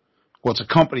networks. Well, it's a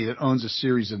company that owns a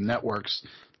series of networks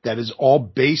that is all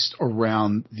based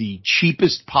around the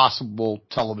cheapest possible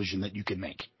television that you can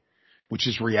make, which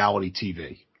is reality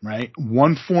TV, right?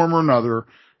 One form or another,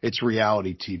 it's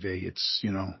reality TV. It's,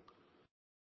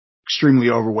 extremely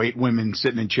overweight women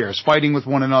sitting in chairs fighting with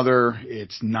one another.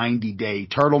 It's 90 Day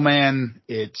Turtle Man.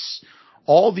 It's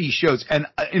all these shows. And,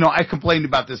 I complained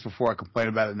about this before. I complain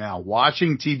about it now.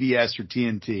 Watching TBS or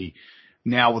TNT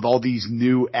now with all these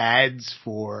new ads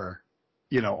for,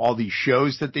 all these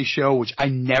shows that they show, which I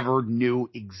never knew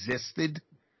existed.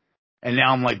 And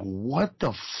now I'm like, what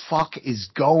the fuck is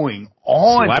going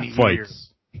on Slap here? fights.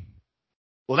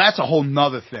 Well, that's a whole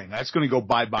nother thing. That's going to go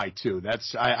bye-bye too.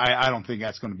 I don't think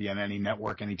that's going to be on any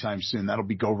network anytime soon. That'll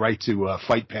go right to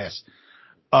Fight Pass.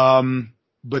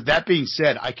 But that being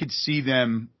said, I could see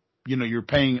them, you're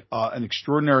paying an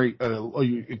extraordinarily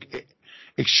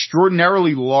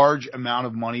large amount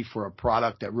of money for a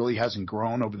product that really hasn't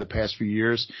grown over the past few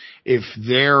years. If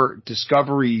their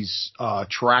Discovery's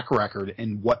track record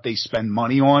and what they spend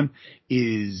money on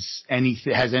has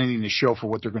anything to show for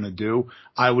what they're going to do,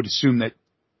 I would assume that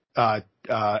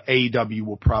AEW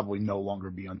will probably no longer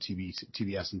be on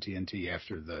TBS and TNT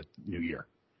after the new year,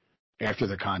 after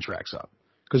the contract's up,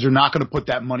 because they're not going to put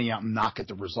that money out and not get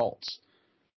the results.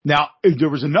 Now, there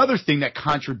was another thing that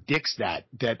contradicts that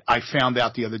I found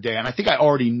out the other day, and I think I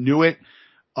already knew it,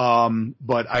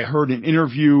 but I heard an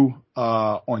interview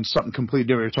on something completely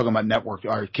different. They were talking about network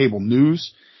or cable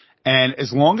news, and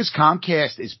as long as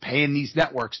Comcast is paying these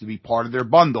networks to be part of their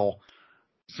bundle,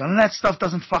 some of that stuff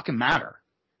doesn't fucking matter.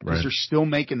 Because Right. they're still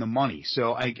making the money.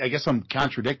 So I guess I'm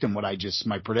contradicting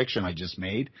my prediction I just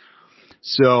made.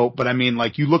 So, but I mean,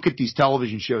 like you look at these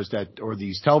television shows or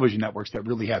these television networks that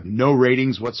really have no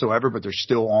ratings whatsoever, but they're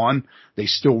still on. They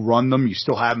still run them. You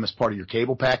still have them as part of your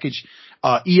cable package.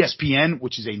 ESPN,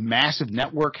 which is a massive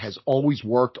network, has always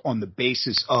worked on the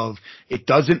basis of it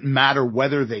doesn't matter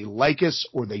whether they like us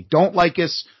or they don't like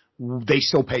us. They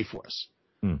still pay for us.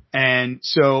 And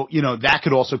so, that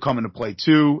could also come into play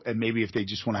too. And maybe if they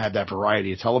just want to have that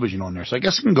variety of television on there. So I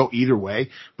guess it can go either way,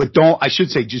 but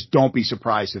just don't be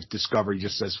surprised if Discovery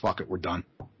just says, fuck it, we're done.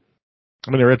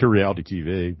 I mean, they're into reality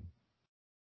TV.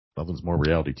 Nothing's more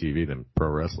reality TV than pro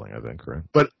wrestling, I think, right?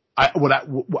 But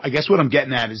I guess what I'm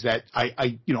getting at is that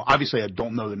obviously I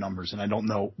don't know the numbers and I don't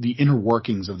know the inner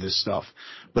workings of this stuff,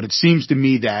 but it seems to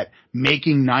me that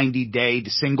making 90 Day to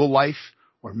Single Life,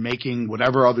 or making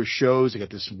whatever other shows. They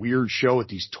got this weird show with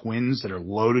these twins that are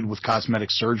loaded with cosmetic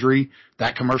surgery.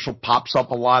 That commercial pops up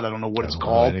a lot. I don't know what it's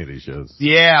called. Any of these shows.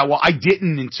 Yeah, well, I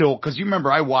didn't cause you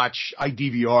remember I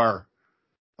DVR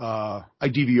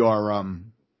AEW.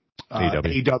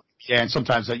 Yeah, and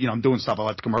sometimes I'm doing stuff. I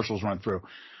let the commercials run through.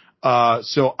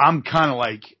 So I'm kind of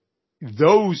like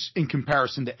those in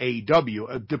comparison to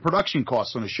AEW. The production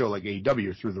costs on a show like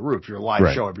AEW are through the roof. You're a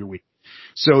live show every week.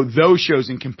 So those shows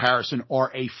in comparison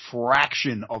are a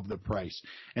fraction of the price.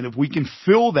 And if we can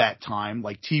fill that time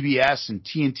like TBS and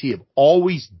TNT have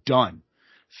always done,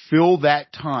 fill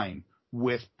that time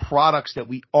with products that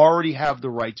we already have the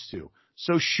rights to.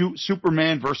 So shoot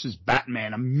Superman versus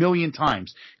Batman 1 million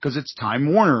times because it's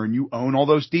Time Warner and you own all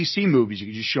those DC movies. You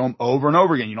can just show them over and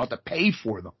over again. You don't have to pay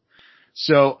for them.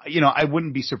 So, I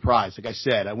wouldn't be surprised. Like I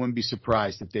said, I wouldn't be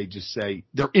surprised if they just say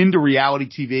they're into reality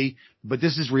TV, but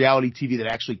this is reality TV that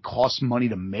actually costs money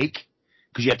to make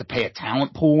because you have to pay a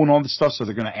talent pool and all this stuff. So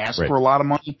they're going to ask for a lot of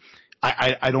money.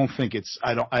 I don't think it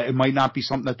might not be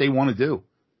something that they want to do.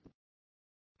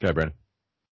 Okay, Brandon.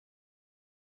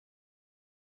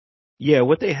 Yeah,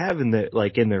 what they have in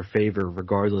their favor,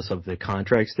 regardless of the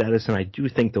contract status, and I do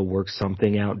think they'll work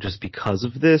something out just because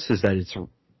of this, is that it's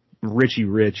Richie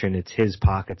Rich and it's his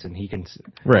pockets and he can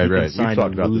We've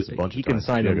talked about this a bunch of times. He can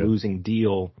sign a losing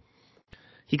deal.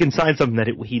 He can sign something that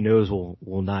he knows will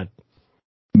not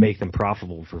make them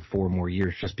profitable for 4 more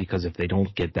years just because if they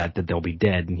don't get that they'll be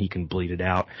dead and he can bleed it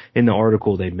out. In the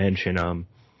article they mention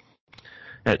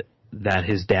that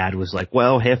his dad was like,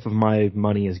 well, half of my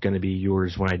money is going to be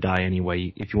yours when I die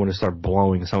anyway. If you want to start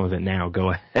blowing some of it now, go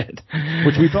ahead.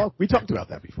 Which we talked about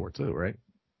that before too, right?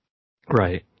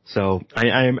 Right. So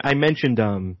I mentioned,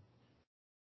 him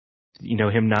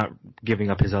not giving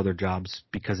up his other jobs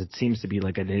because it seems to be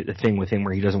like a thing with him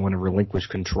where he doesn't want to relinquish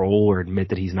control or admit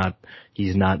that he's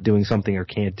not doing something or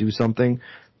can't do something,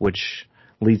 which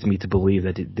leads me to believe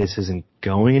that this isn't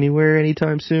going anywhere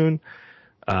anytime soon.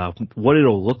 What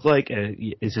it'll look like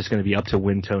is just going to be up to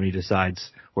when Tony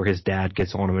decides or his dad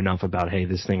gets on him enough about, hey,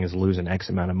 this thing is losing X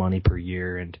amount of money per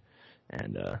year and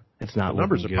it's not the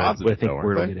numbers are good. positive. I think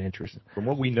we're going to get interested. From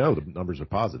what we know, the numbers are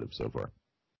positive so far.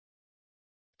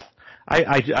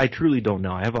 I truly don't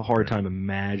know. I have a hard time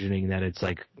imagining that it's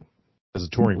like as a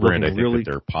touring brand. I think that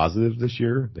they're positive this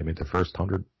year. They made their first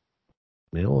 $100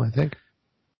 million, I think.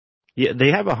 Yeah,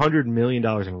 they have $100 million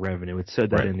in revenue. It said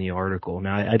that in the article.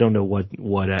 Now I don't know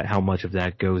how much of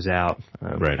that goes out.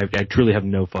 I truly have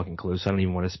no fucking clue, so I don't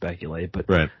even want to speculate. But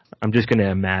I'm just going to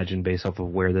imagine based off of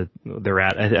where they're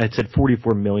at. I said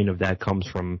 44 million of that comes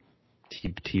from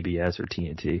TBS or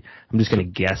TNT. I'm just going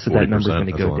to guess that number's going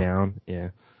to go down.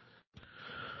 Yeah.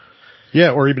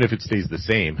 Yeah, or even if it stays the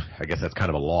same, I guess that's kind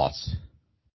of a loss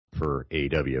for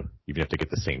AEW. Even if they get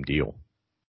the same deal.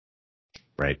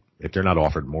 Right. If they're not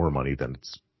offered more money, then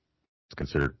it's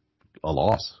considered a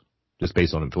loss just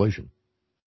based on inflation.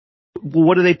 Well,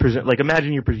 what do they present? Like,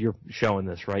 imagine you're showing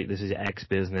this, right? This is X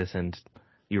business, and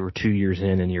you were 2 years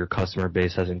in, and your customer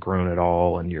base hasn't grown at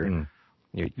all, and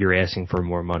you're asking for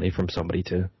more money from somebody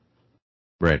to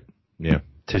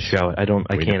to show it. I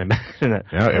can't imagine it.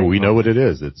 Yeah, and we know what it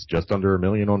is. It's just under $1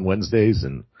 million on Wednesdays,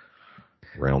 and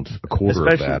around a quarter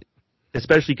of that.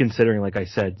 Especially considering, like I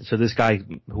said, so this guy,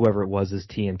 whoever it was, this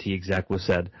TNT exec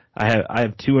said, I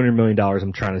have $200 million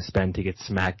I'm trying to spend to get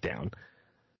SmackDown.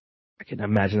 I can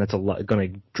imagine that's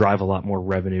going to drive a lot more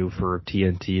revenue for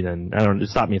TNT than,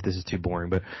 stop me if this is too boring,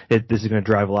 but this is going to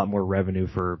drive a lot more revenue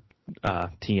for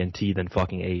TNT than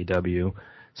fucking AEW.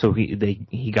 So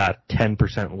he got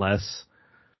 10% less.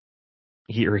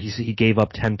 He gave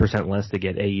up 10% less to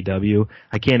get AEW.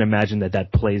 I can't imagine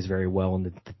that plays very well in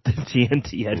the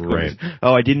TNT headquarters. Right.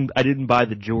 Oh, I didn't buy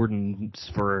the Jordans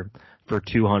for for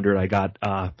 $200. I got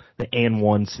the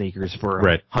AND1 sneakers for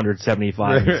 $175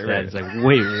 instead. Right. It's like,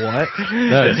 wait, what?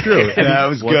 That's true. That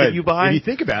was what good. Did you buy? If you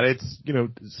think about it,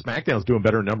 it's, SmackDown's doing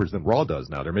better numbers than Raw does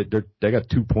now. They got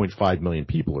 2.5 million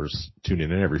people are tuning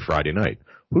in every Friday night.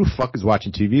 Who the fuck is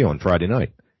watching TV on Friday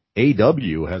night?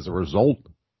 AEW has a result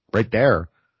right there.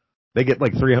 They get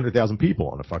like 300,000 people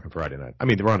on a fucking Friday night. I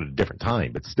mean, they're on at a different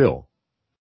time, but still.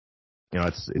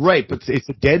 It's right, but it's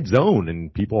a dead zone,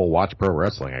 and people will watch pro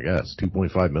wrestling, I guess.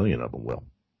 2.5 million of them will.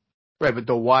 Right, but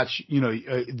they'll watch,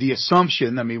 the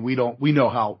assumption, I mean, we know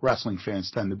how wrestling fans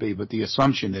tend to be, but the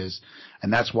assumption is,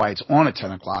 and that's why it's on at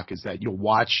 10 o'clock, is that you'll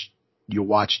watch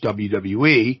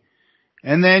WWE,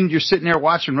 and then you're sitting there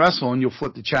watching wrestling, you'll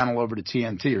flip the channel over to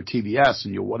TNT or TBS,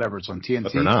 and whatever, it's on TNT.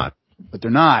 But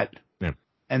they're not. Yeah.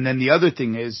 And then the other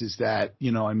thing is that,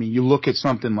 you look at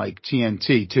something like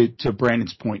TNT, to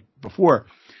Brandon's point before,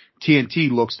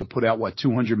 TNT looks to put out,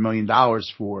 $200 million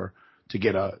to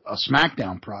get a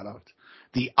SmackDown product.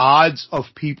 The odds of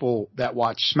people that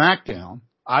watch SmackDown,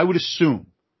 I would assume,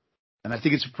 and I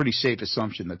think it's a pretty safe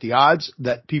assumption, that the odds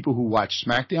that people who watch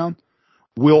SmackDown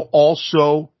will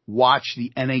also watch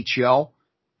the NHL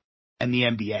and the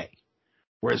NBA.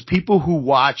 Whereas people who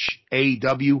watch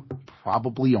AEW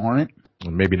probably aren't.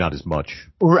 Maybe not as much.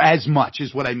 Or as much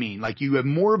is what I mean. Like, you have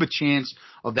more of a chance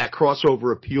of that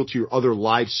crossover appeal to your other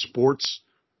live sports,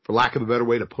 for lack of a better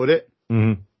way to put it.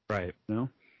 Mm-hmm. Right. And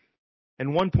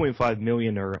 1.5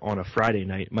 million on a Friday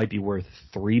night might be worth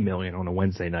 3 million on a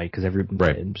Wednesday night because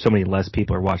so many less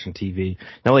people are watching TV.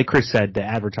 Now, like Chris said, the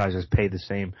advertisers pay the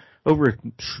same over a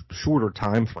shorter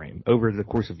time frame. Over the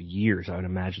course of years, I would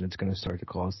imagine it's going to start to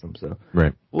cost them. So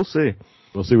we'll see.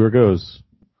 We'll see where it goes.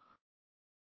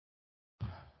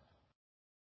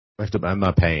 I'm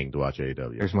not paying to watch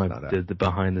AEW. Here's the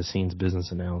behind the scenes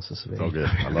business analysis of it. It's all good.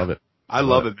 I love it. I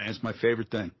love it, man. It's my favorite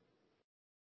thing.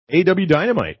 AEW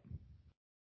Dynamite.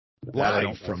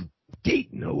 Live from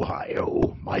Dayton,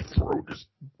 Ohio. My throat is...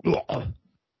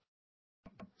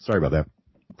 Sorry about that.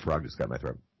 Frog just got my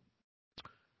throat.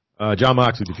 Jon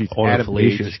Moxley defeats Adam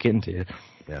Page. Just getting to you.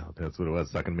 Yeah, that's what it was,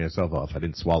 sucking myself off. I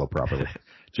didn't swallow properly.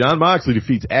 Jon Moxley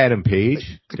defeats Adam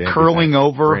Page. Curling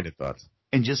over. Brandon thoughts.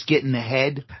 And just getting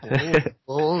ahead.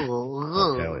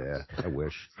 Oh, hell yeah. I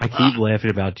wish. I keep laughing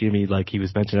about Jimmy like he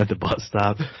was mentioned at the bus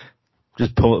stop.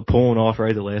 Just pulling off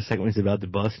right at the last second when he's about to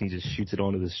bust, and he just shoots it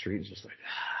onto the street. It's just like,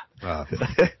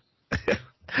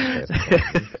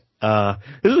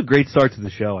 This was a great start to the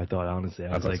show, I thought, honestly.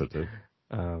 I was like, so too.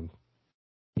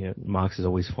 Mox is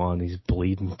always fun. He's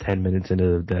bleeding 10 minutes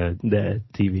into the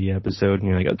TV episode, and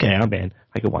you're like, okay, I'm in.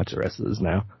 I can watch the rest of this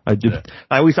now. I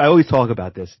always talk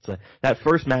about this. It's that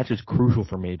first match is crucial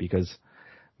for me because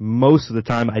most of the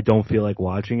time I don't feel like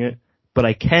watching it, but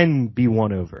I can be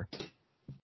won over.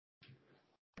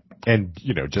 And,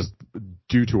 just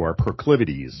due to our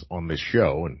proclivities on this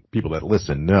show, and people that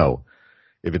listen know,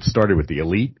 if it started with the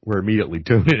Elite, we're immediately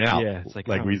tuning out. Yeah, it's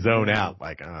like we zone out.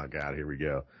 Like, oh, God, here we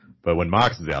go. But when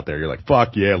Mox is out there, you're like,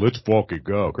 fuck yeah, let's fucking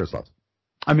go. Christoph.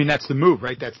 I mean, that's the move,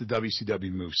 right? That's the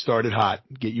WCW move. Started hot,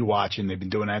 get you watching. They've been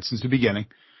doing that since the beginning.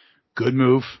 Good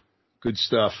move. Good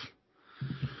stuff.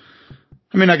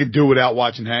 I mean, I could do without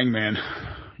watching Hangman.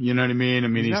 You know what I mean? I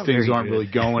mean, these things aren't really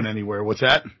going anywhere. What's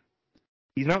that?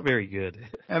 He's not very good.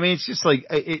 I mean, it's just like,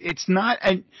 it's not,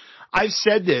 and I've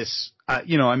said this,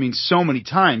 so many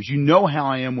times. You know how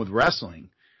I am with wrestling.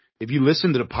 If you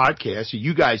listen to the podcast,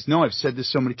 you guys know I've said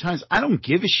this so many times. I don't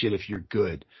give a shit if you're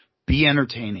good. Be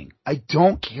entertaining. I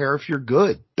don't care if you're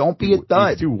good. Don't be a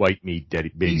dud. He's too white meat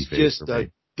baby face. He's just a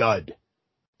dud.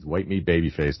 He's white meat baby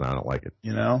face, and I don't like it.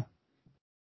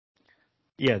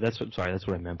 Yeah, that's what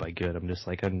I meant by good. I'm just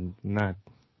like, I'm not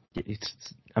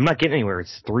getting anywhere.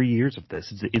 It's 3 years of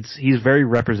this. He's very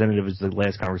representative as the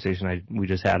last conversation we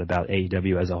just had about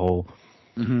AEW as a whole.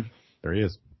 Mm-hmm. There he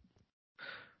is.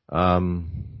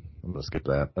 I'm going to skip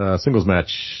that. Singles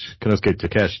match, Konosuke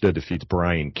Takeshita defeats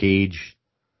Brian Cage.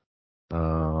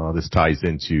 This ties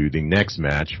into the next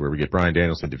match where we get Bryan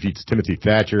Danielson defeats Timothy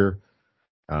Thatcher.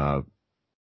 The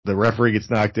referee gets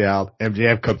knocked out.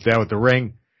 MJF comes down with the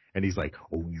ring, and he's like,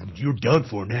 oh, you're done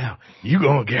for now. You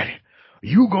gonna get it.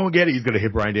 You gonna get it. He's going to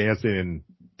hit Bryan Danielson, and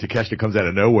Takeshita comes out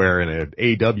of nowhere, and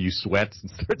AEW sweats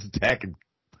and starts attacking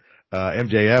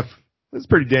MJF. It's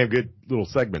pretty damn good little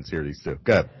segments here, these two.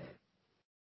 Go ahead.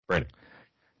 Brandon.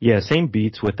 Yeah, same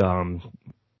beats with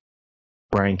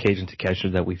Brian Cage and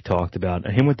Takeshita that we've talked about.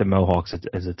 Him with the Mohawks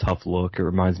is a tough look. It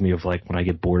reminds me of like when I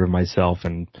get bored of myself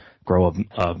and grow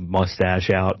a mustache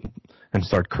out and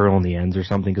start curling the ends or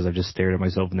something because I've just stared at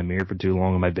myself in the mirror for too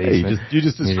long in my basement. Hey, you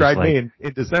just described me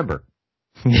in December.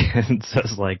 Yeah, it's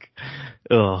just like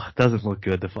It doesn't look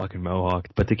good, the fucking mohawk.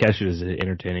 But Takeshita is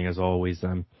entertaining as always.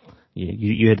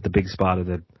 You hit the big spot of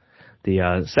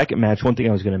the second match. One thing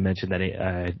I was going to mention that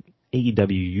AEW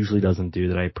usually doesn't do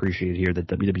that I appreciate here that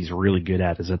WWE is really good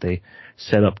at is that they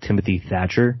set up Timothy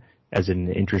Thatcher as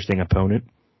an interesting opponent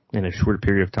in a short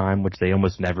period of time, which they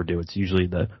almost never do. It's usually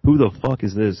who the fuck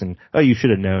is this? And, oh, you should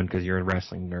have known because you're a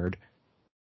wrestling nerd.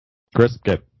 Chris,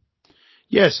 good.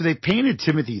 Yeah, so they painted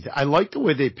Timothy. I like the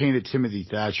way they painted Timothy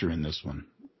Thatcher in this one.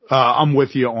 I'm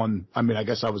with you on, I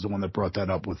guess I was the one that brought that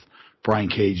up with Brian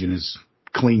Cage and his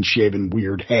clean-shaven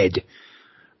weird head.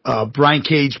 Brian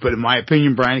Cage, but in my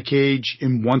opinion, Brian Cage,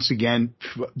 and once again,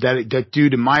 that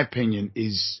dude, in my opinion,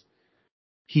 he's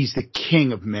the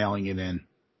king of mailing it in.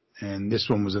 And this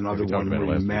one was another one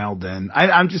where he mailed in.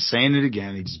 I'm just saying it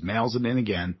again. He just mails it in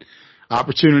again.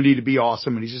 Opportunity to be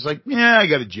awesome. And he's just like, yeah, I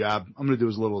got a job. I'm going to do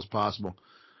as little as possible.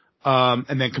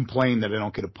 And then complain that I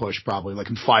don't get a push probably like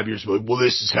in 5 years. Like, well,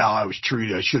 this is how I was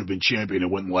treated. I should have been champion.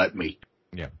 It wouldn't let me.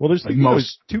 Yeah. Well,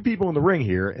 there's two people in the ring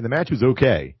here and the match was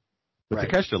okay. But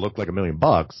Takeshita looked like $1 million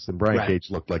and Brian Cage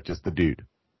looked like just the dude.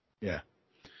 Yeah.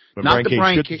 But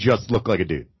Brian Cage just looked like a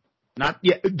dude.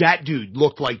 That dude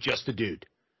looked like just a dude.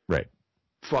 Right.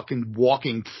 Fucking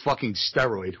walking fucking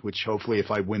steroid, which hopefully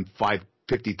if I win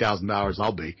 $50,000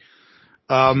 I'll be.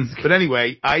 But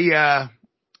anyway,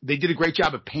 they did a great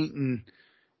job of painting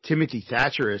Timothy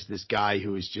Thatcher as this guy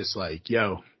who is just like,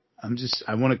 yo,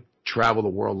 I want to travel the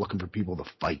world looking for people to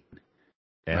fight.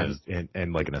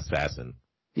 And like an assassin.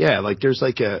 Yeah, like there's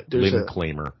a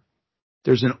claimer.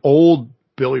 There's an old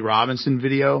Billy Robinson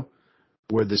video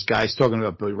where this guy's talking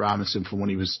about Billy Robinson from when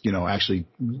he was, before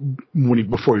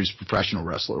he was a professional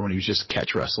wrestler, when he was just a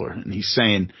catch wrestler. And he's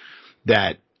saying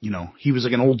that, he was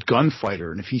like an old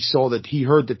gunfighter. And if he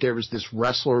heard that there was this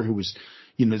wrestler who was,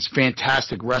 this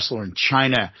fantastic wrestler in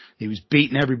China, he was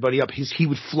beating everybody up. He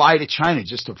would fly to China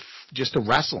just to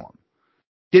wrestle him.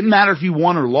 Didn't matter if he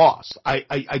won or lost.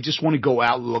 I just want to go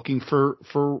out looking for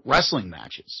wrestling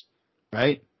matches,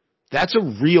 right? That's a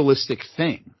realistic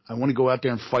thing. I want to go out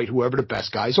there and fight whoever the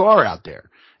best guys are out there.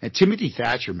 And Timothy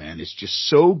Thatcher, man, is just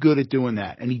so good at doing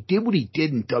that. And he did what he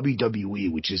did in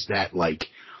WWE, which is that, like,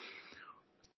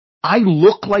 I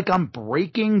look like I'm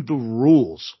breaking the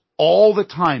rules all the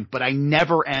time, but I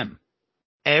never am.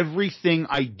 Everything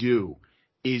I do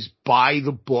is by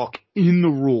the book in the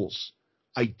rules.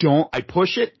 I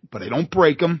push it, but I don't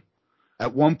break them.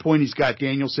 At one point, he's got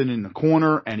Danielson in the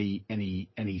corner, and he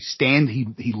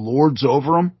lords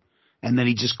over him, and then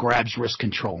he just grabs wrist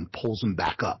control and pulls him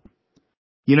back up.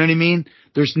 You know what I mean?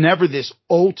 There's never this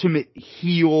ultimate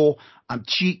heel. I'm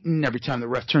cheating every time the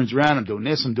ref turns around. I'm doing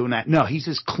this. I'm doing that. No, he's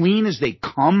as clean as they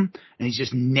come, and he's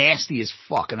just nasty as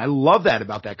fuck. And I love that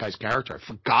about that guy's character. I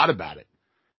forgot about it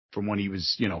from when he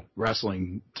was,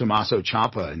 wrestling Tommaso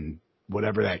Ciampa and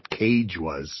whatever that cage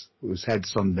was. It had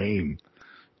some name.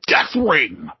 Death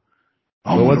Ring.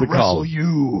 I'm going to wrestle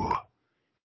you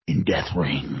in Death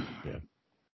Ring. Yeah.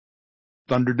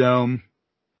 Thunderdome,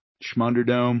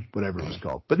 Schmunderdome, whatever it was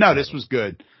called. But no, this was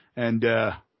good. And,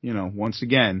 once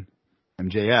again,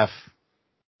 MJF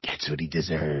gets what he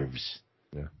deserves.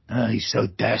 Yeah. He's so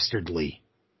dastardly.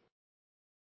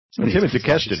 Him and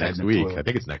Takeshita next week. I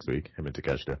think it's next week. Him and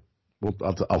Takeshita.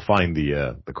 I'll find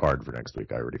the card for next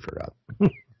week. I already forgot.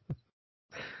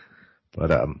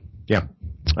 But yeah.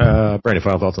 Brandon,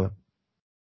 final thoughts on that?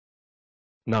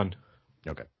 None.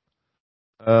 Okay.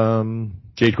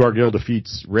 Jade Cargill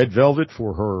defeats Red Velvet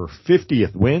for her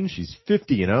 50th win. She's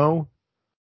 50-0.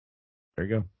 There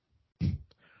you go.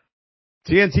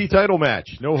 TNT title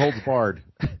match. No holds barred.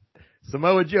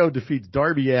 Samoa Joe defeats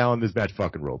Darby Allin. This match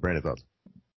fucking ruled. Brandon, thoughts?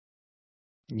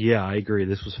 Yeah, I agree.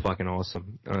 This was fucking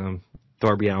awesome.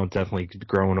 Darby Allin definitely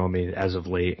growing on me as of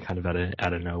late, kind of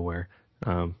out of nowhere.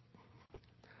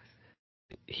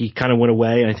 He kind of went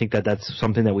away, and I think that's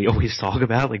something that we always talk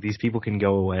about. Like, these people can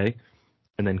go away,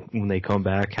 and then when they come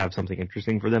back, have something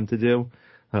interesting for them to do.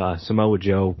 Samoa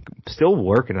Joe still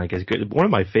working. Like, one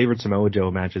of my favorite Samoa Joe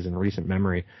matches in recent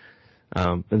memory.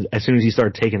 As soon as he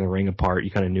started taking the ring apart,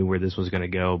 you kind of knew where this was going to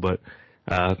go. But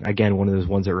again, one of those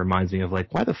ones that reminds me of,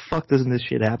 like, why the fuck doesn't this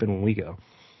shit happen when we go?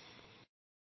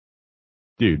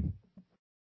 Dude,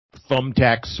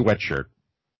 thumbtack sweatshirt,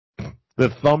 the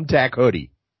thumbtack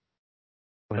hoodie.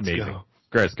 Let's amazing. Go.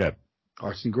 Chris, go.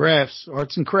 Arts and crafts.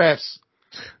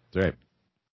 That's right.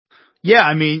 Yeah,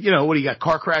 I mean, what do you got?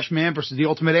 Car Crash Man versus the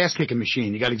Ultimate Ass Kicking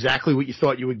Machine. You got exactly what you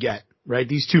thought you would get, right?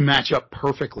 These two match up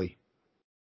perfectly,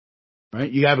 right?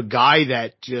 You have a guy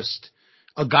that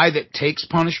takes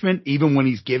punishment even when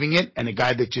he's giving it, and a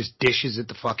guy that just dishes it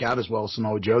the fuck out as well as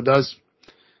Samoa Joe does.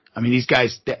 I mean, these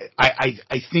guys,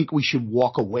 I think we should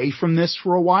walk away from this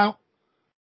for a while.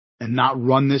 and not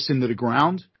run this into the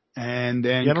ground and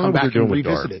then come back and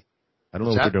revisit it. I don't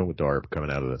know what they're doing with Darb coming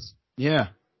out of this. Yeah.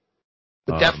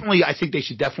 But definitely, I think they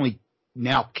should definitely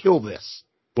now kill this.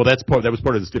 Well, that was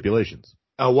part of the stipulations.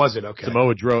 Oh, was it? Okay.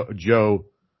 Samoa Joe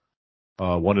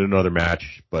wanted another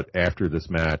match, but after this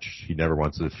match, he never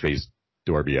wants to face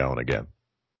Darby Allin again.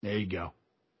 There you go.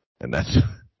 And that's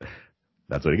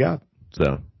what he got.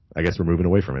 So I guess we're moving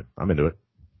away from it. I'm into it.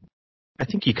 I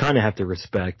think you kind of have to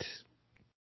respect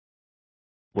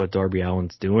what Darby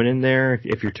Allin's doing in there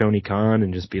if you're Tony Khan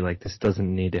and just be like, this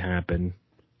doesn't need to happen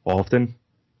often.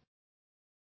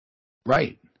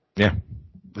 Right. Yeah.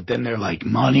 But then they're like,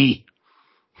 money.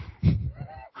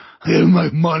 Here's my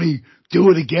money.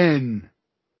 Do it again.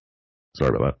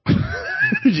 Sorry about that.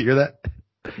 Did you hear that?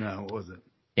 No, it wasn't.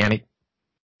 Annie?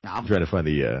 I'm trying to find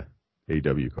the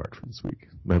AEW card for this week.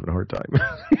 I'm having a hard time.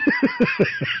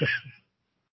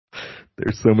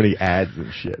 There's so many ads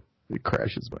and shit. It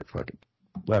crashes my fucking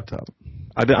laptop.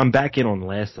 I'm back in on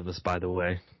Last of Us, by the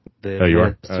way. You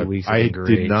are? 2 weeks I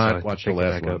great, did not watch the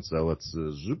last one, so let's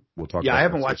we'll talk about it. Yeah, I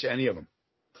haven't watched any of them.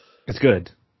 It's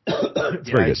good. It's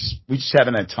very good. We just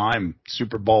haven't had time.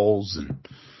 Super Bowls and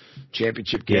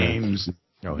championship games.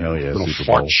 Oh, hell yeah. Little Super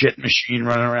fart Bowl. shit machine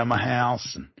running around my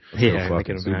house. And yeah, I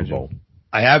can imagine. Super Bowl.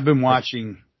 I have been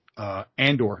watching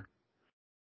Andor.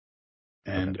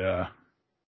 And,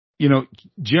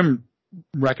 Jim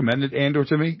recommended Andor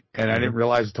to me, and I didn't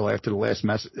realize until after the last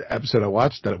episode I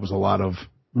watched that it was a lot of,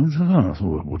 what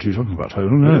are you talking about? I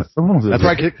don't know. That's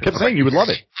why I kept saying you would love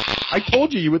it. I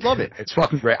told you would love it. It's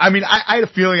fucking great. I mean, I had a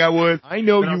feeling I would. I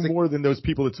know you more than those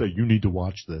people that say, you need to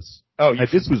watch this. Oh,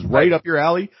 this was right up your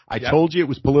alley. I told you it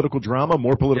was political drama,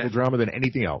 more political drama than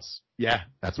anything else. Yeah.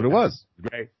 That's what it was.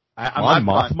 Great. I'm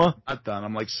not done.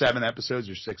 I'm like 7 episodes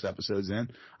or 6 episodes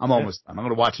in. I'm almost done. I'm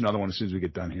going to watch another one as soon as we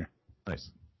get done here. Nice.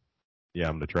 Yeah,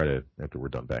 I'm going to try to, after we're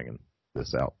done banging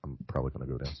this out, I'm probably going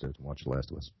to go downstairs and watch The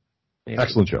Last of Us. Yeah,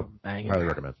 excellent show. Highly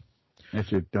recommend.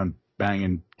 If you're done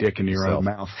banging dick in your own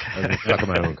mouth. Suck on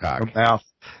my own cock. Mouth.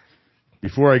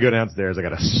 Before I go downstairs, I got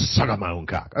to suck on my own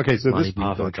cock. Okay, so this week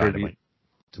on Dynamite.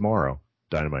 Tomorrow,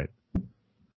 Dynamite.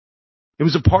 It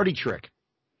was a party trick.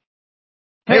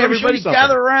 Hey, everybody,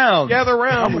 gather around. Gather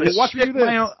around.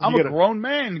 I'm a grown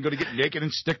man. I'm going to get naked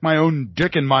and stick my own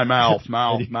dick in my mouth. See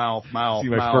my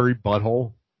furry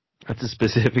butthole? That's a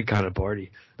specific kind of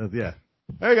party. Yeah.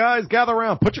 Hey, guys, gather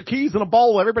around. Put your keys in a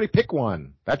bowl. Everybody pick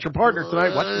one. That's your partner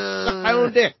tonight. Watch me suck my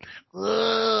own dick.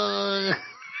 All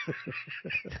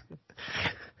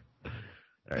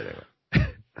right, anyway.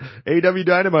 AEW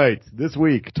Dynamite this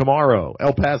week, tomorrow,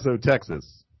 El Paso,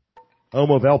 Texas.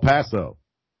 Home of El Paso.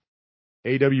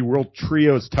 AEW World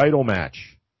Trios title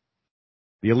match.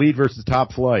 The Elite versus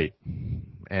Top Flight.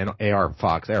 And AR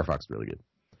Fox. AR Fox is really good.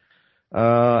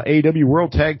 AEW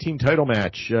World Tag Team title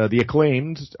match. The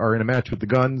Acclaimed are in a match with the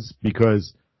Guns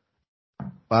because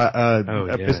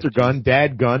Mr. Gunn,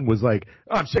 Dad Gunn, was like,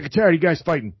 I'm sick and tired of you guys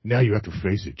fighting. Now you have to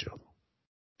face each other.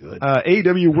 Good.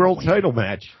 AEW World title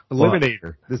match.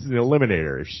 Eliminator. This is an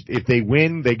eliminator. If they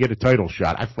win, they get a title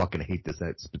shot. I fucking hate this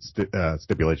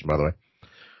stipulation, by the way.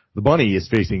 The Bunny is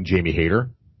facing Jamie Hayter.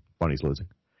 Bunny's losing.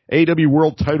 AEW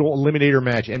World title eliminator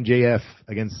match. MJF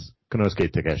against Konosuke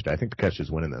Takeshita. I think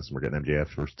Takeshita's winning this, and we're getting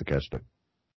MJF versus Takeshita.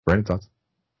 Brandon, thoughts?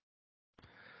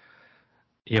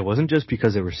 Yeah, it wasn't just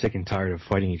because they were sick and tired of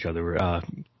fighting each other.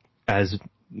 As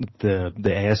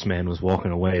the ass man was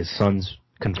walking away, his sons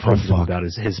confronted him about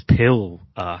his pill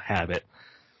habit.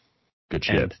 Good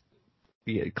shit.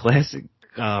 And, classic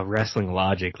wrestling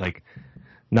logic, like,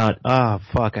 not,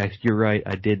 fuck, you're right,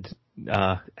 I did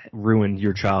ruin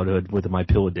your childhood with my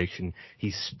pill addiction.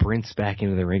 He sprints back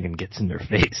into the ring and gets in their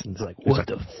face and is like, what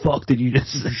the fuck did you just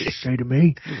say to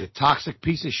me? He's a toxic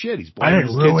piece of shit. He's blaming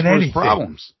his kids for his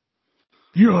problems.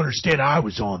 You don't understand. I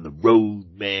was on the road,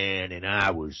 man, and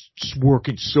I was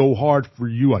working so hard for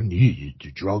you. I needed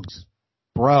the drugs.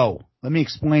 Bro, let me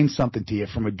explain something to you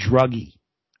from a druggie.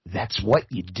 That's what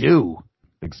you do.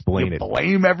 Explain it.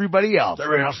 Blame everybody else.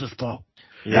 Everybody else's fault.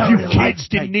 Yeah, if you kids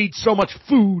didn't eat so much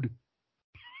food.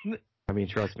 I mean,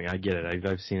 trust me, I get it.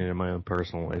 I've seen it in my own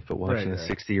personal life, but watching a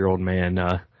 60-year-old man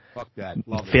fuck that.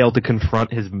 fail to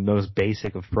confront his most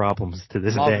basic of problems to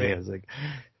this day, I was like...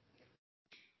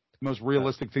 The most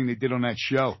realistic thing they did on that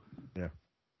show. Yeah.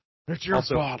 It's your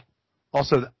fault.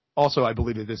 Also, I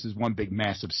believe that this is one big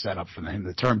massive setup for him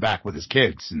to turn back with his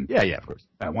kids. And yeah, of course.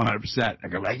 100%. I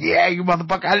go like, yeah, you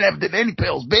motherfucker, I never did any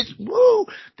pills, bitch. Woo!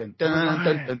 Dun, dun,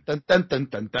 dun, dun, dun, dun, dun,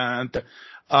 dun, dun,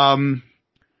 dun.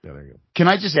 Yeah, there you go. Can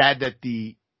I just add that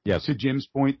to Jim's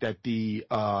point that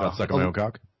sucking my own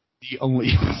cock? the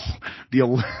only the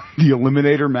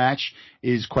eliminator match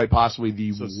is quite possibly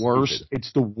the worst. Stupid.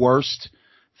 It's the worst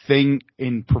thing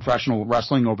in professional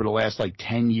wrestling over the last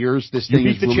 10 years. This thing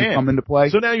has really come into play.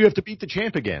 So now you have to beat the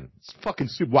champ again. It's fucking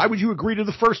stupid. Why would you agree to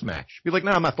the first match? Be like,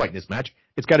 no, I'm not fighting this match.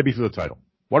 It's got to be for the title.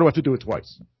 Why do I have to do it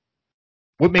twice?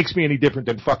 What makes me any different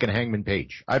than fucking Hangman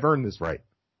Page? I've earned this right.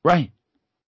 Right.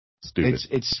 Stupid.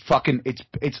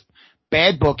 It's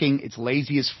bad booking. It's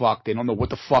lazy as fuck. They don't know what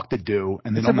the fuck to do,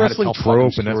 and they don't know how to tell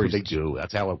trope, and that's what they do.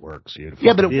 That's how it works.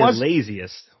 Yeah, but it was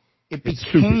laziest. It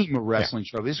became a wrestling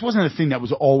show. This wasn't a thing that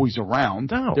was always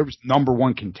around. No. There was number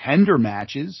one contender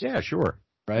matches. Yeah, sure.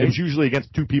 Right? It was usually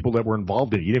against two people that were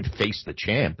involved in it. You didn't face the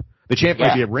champ. The champ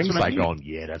might be at ringside going,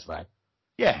 yeah, that's right.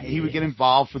 Yeah, he would get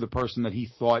involved for the person that he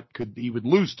thought he would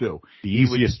lose to. The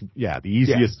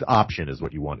easiest option is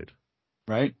what you wanted.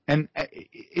 Right? And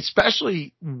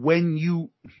especially why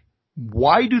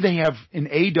do they have an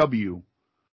AW?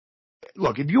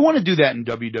 Look, if you want to do that in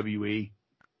WWE,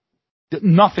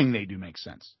 nothing they do makes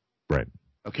sense. Right.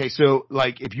 Okay, so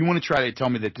if you want to try to tell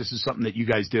me that this is something that you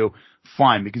guys do,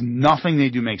 fine, because nothing they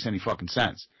do makes any fucking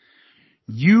sense.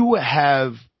 You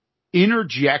have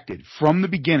interjected from the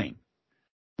beginning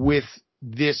with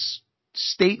this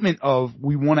statement of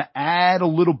we want to add a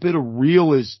little bit of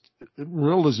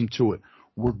realism to it.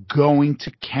 We're going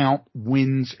to count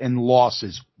wins and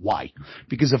losses. Why?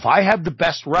 Because if I have the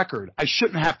best record, I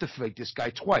shouldn't have to fight this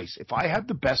guy twice. If I have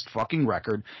the best fucking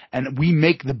record and we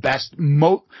make the best,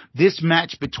 this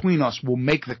match between us will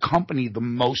make the company the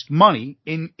most money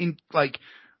in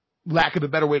lack of a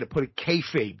better way to put it,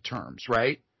 kayfabe terms,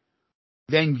 right?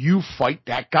 Then you fight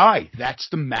that guy. That's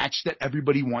the match that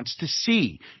everybody wants to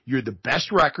see. You're the best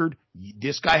record.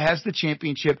 This guy has the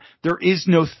championship. There is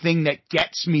no thing that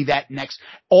gets me that next.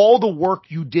 All the work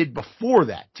you did before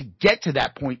that to get to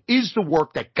that point is the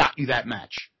work that got you that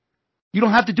match. You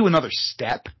don't have to do another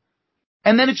step.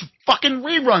 And then it's fucking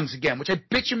reruns again, which I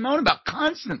bitch and moan about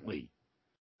constantly.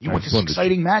 You want this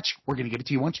exciting match? We're going to give it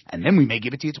to you once, and then we may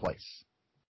give it to you twice.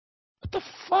 What the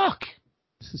fuck?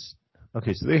 This is...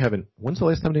 Okay, so they haven't... When's the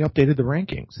last time they updated the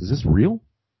rankings? Is this real?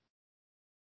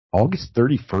 August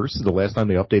 31st is the last time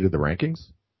they updated the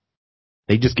rankings?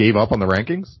 They just gave up on the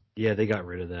rankings? Yeah, they got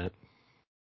rid of that.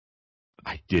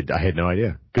 I did. I had no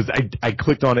idea. Because I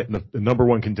clicked on it, and the number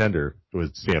one contender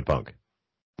was CM Punk.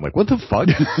 I'm like, what the fuck?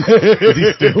 Is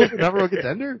he still the number one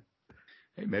contender?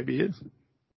 Hey, maybe he is.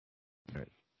 All right.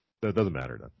 So it doesn't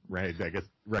matter, then. Right? I guess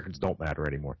records don't matter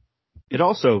anymore. It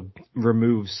also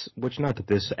removes, which not that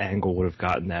this angle would have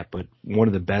gotten that, but one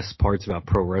of the best parts about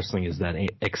pro wrestling is that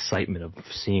excitement of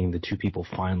seeing the two people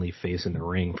finally face in the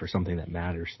ring for something that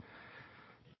matters.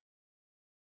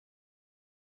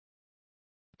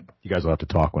 You guys will have to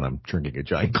talk when I'm drinking a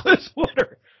giant glass of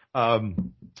water.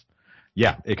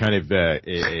 Yeah, it kind of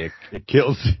it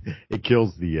kills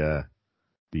the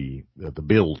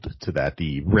build to that,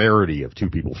 the rarity of two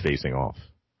people facing off.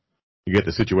 You get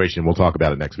the situation. We'll talk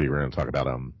about it next week. We're going to talk about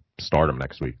Stardom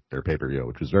next week, their pay-per-view,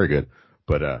 which was very good.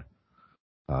 But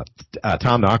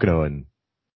Tom Nakano and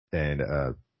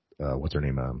what's her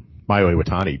name, Mayu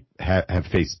Iwatani have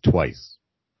faced twice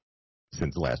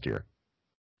since last year.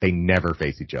 They never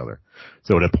face each other.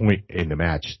 So at a point in the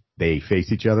match, they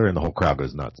face each other, and the whole crowd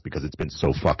goes nuts because it's been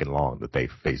so fucking long that they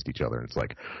faced each other. And it's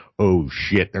like, oh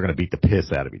shit, they're going to beat the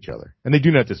piss out of each other, and they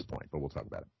do not disappoint. But we'll talk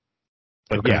about it.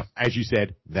 But okay. Yeah, as you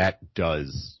said, it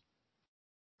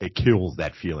kills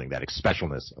that feeling, that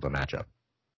specialness of a matchup.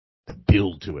 The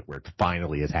build to it where it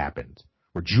finally has happened.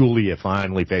 Where Julia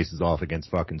finally faces off against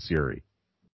fucking Syuri.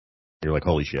 You're like,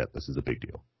 holy shit, this is a big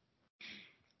deal.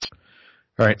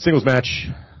 All right, singles match.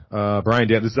 Bryan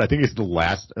Danielson, I think it's the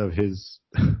last of his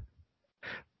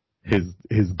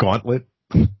gauntlet.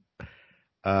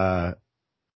 Bryan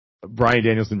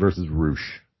Danielson versus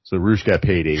Rush. So Rush got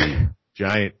paid a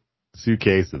giant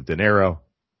suitcase of dinero.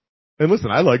 And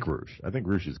listen, I like Rush. I think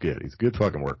Rush is good. He's a good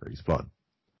fucking worker. He's fun.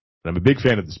 And I'm a big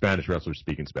fan of the Spanish wrestlers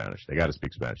speaking Spanish. They got to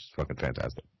speak Spanish. It's fucking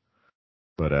fantastic.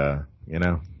 But,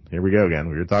 here we go again.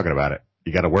 We were talking about it.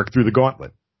 You got to work through the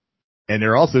gauntlet. And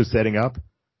they're also setting up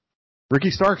Ricky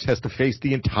Starks has to face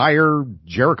the entire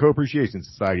Jericho Appreciation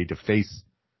Society to face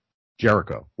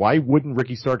Jericho. Why wouldn't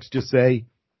Ricky Starks just say,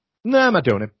 nah, I'm not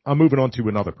doing it. I'm moving on to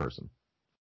another person.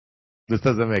 This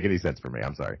doesn't make any sense for me.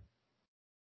 I'm sorry.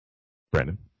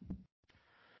 Brendan?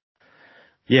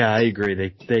 Yeah, I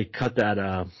agree. They cut that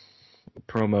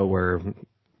promo where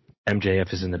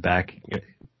MJF is in the back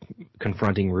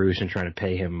confronting Rush and trying to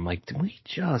pay him. Like, we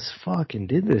just fucking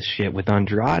did this shit with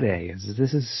Andrade.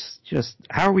 This is just,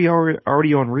 how are we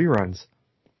already on reruns?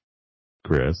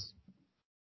 Chris?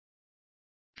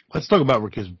 Let's talk about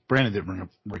Ricky, because Brandon didn't bring up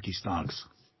Ricky Starks.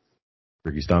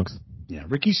 Ricky Stunks. Yeah,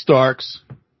 Ricky Starks.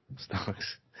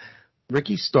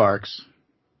 Ricky Starks.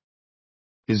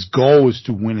 His goal is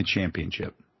to win a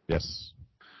championship. Yes.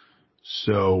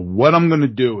 So what I'm going to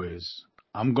do is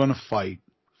I'm going to fight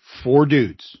 4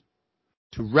 dudes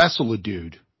to wrestle a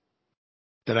dude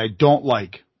that I don't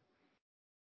like,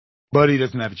 but he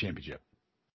doesn't have a championship.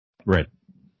 Right.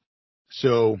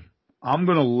 So I'm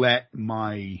going to let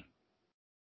my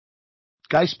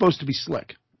guy's supposed to be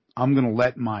slick. I'm going to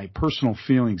let my personal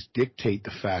feelings dictate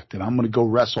the fact that I'm going to go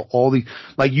wrestle all the,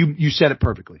 like you said it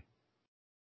perfectly.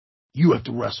 You have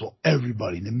to wrestle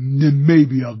everybody, and then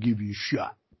maybe I'll give you a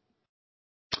shot.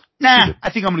 Nah,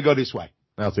 I think I'm going to go this way.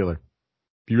 Now, Taylor,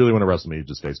 if you really want to wrestle me, you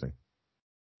just face me.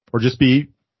 Or just be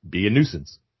a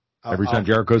nuisance. Every time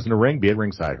Jericho's in the ring, be at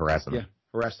ringside, harassing him. Yeah,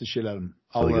 harass the shit out of him.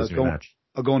 I'll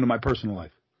go into my personal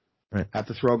life. Right. Have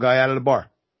to throw a guy out of the bar.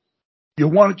 You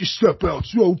why don't you step out?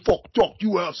 So fuck, talk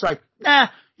you outside. Nah,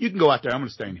 you can go out there. I'm going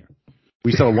to stay in here.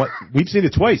 We've seen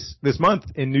it twice this month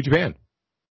in New Japan.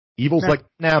 Evil's like,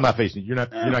 nah, I'm not facing you. You're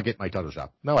not getting my title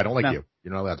shot. No, I don't like you.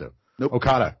 You're not allowed to. Nope.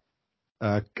 Okada.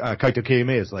 Kaito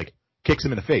Kiyomiya is like, kicks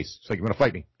him in the face. It's like, you want to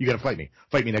fight me? You got to fight me.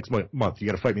 Fight me next month. You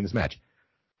got to fight me in this match.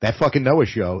 That fucking Noah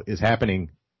show is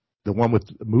happening. The one with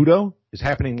Muto is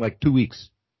happening like 2 weeks.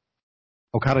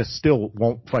 Okada still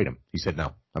won't fight him. He said,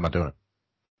 no, I'm not doing it.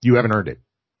 You haven't earned it.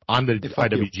 I'm the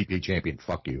IWGP champion.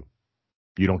 Fuck you.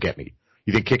 You don't get me.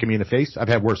 You think kicking me in the face? I've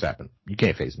had worse happen. You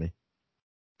can't face me.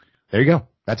 There you go.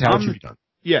 That's how it should be done.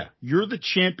 Yeah, you're the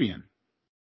champion.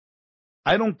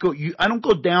 I don't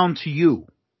go down to you.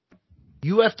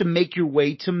 You have to make your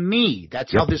way to me.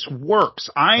 That's how this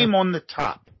works. I'm on the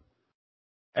top.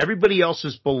 Everybody else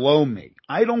is below me.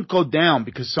 I don't go down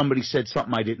because somebody said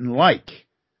something I didn't like.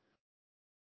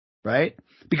 Right?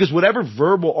 Because whatever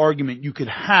verbal argument you could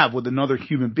have with another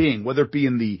human being, whether it be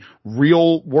in the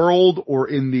real world or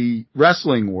in the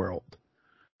wrestling world,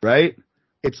 right?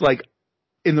 It's like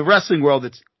in the wrestling world,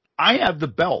 I have the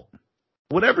belt.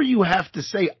 Whatever you have to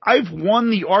say, I've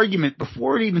won the argument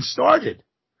before it even started.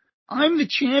 I'm the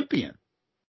champion.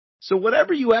 So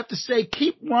whatever you have to say,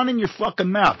 keep running your fucking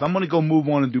mouth. I'm going to go move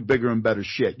on and do bigger and better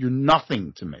shit. You're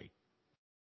nothing to me.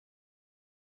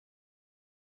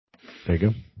 There you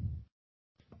go.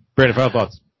 Brandon, final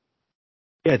thoughts.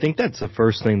 Yeah, I think that's the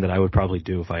first thing that I would probably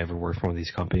do if I ever worked for one of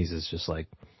these companies is just like,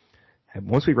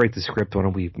 once we write the script, why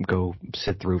don't we go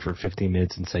sit through for 15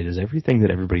 minutes and say, does everything that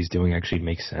everybody's doing actually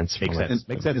make sense? Makes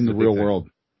sense in the real world.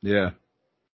 Yeah.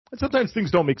 And sometimes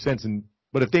things don't make sense,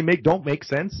 but if they don't make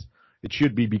sense, it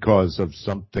should be because of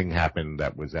something happened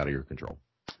that was out of your control.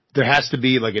 There has to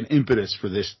be like an impetus for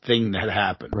this thing that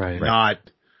happened. Right.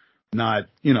 Not,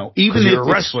 even if you're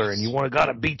a wrestler and you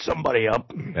gotta beat somebody up.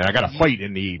 And I gotta fight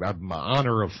in the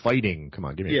honor of fighting. Come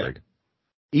on, give me a break.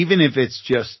 Even if it's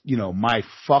just, my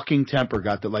fucking temper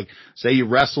got to, like, say you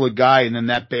wrestle a guy and then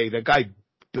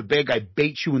the big guy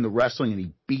baits you in the wrestling and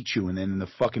he beats you, and then in the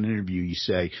fucking interview you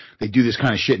say, they do this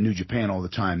kind of shit in New Japan all the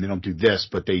time. They don't do this,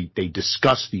 but they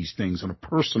discuss these things on a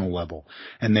personal level.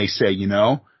 And they say,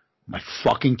 my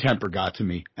fucking temper got to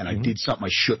me and I did something I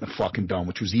shouldn't have fucking done,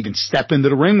 which was even step into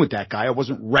the ring with that guy. I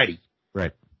wasn't ready.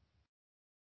 Right.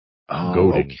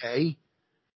 Oh, okay.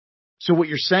 So what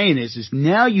you're saying is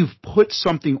now you've put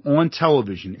something on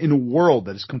television in a world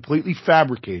that is completely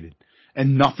fabricated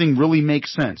and nothing really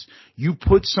makes sense. You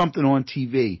put something on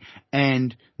TV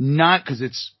and not because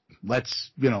it's,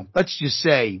 let's just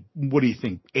say, what do you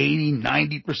think? 80,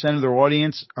 90% of their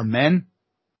audience are men?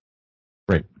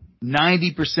 Right.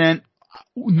 90%,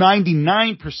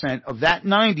 99% of that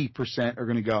 90% are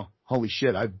going to go, holy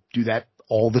shit, I do that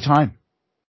all the time.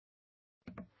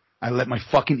 I let my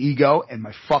fucking ego and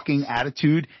my fucking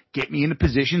attitude get me into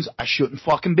positions I shouldn't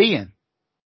fucking be in.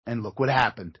 And look what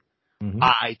happened. Mm-hmm.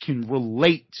 I can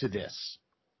relate to this.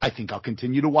 I think I'll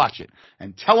continue to watch it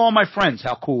and tell all my friends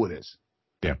how cool it is.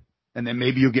 Yeah. And then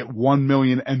maybe you'll get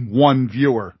 1,000,001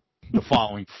 viewer the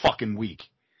following fucking week.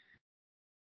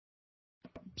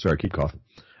 Sorry, keep coughing.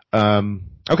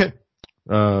 Okay.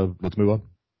 Let's move on.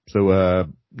 So,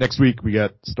 next week we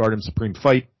got Stardom Supreme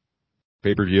Fight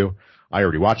pay-per-view. I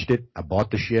already watched it. I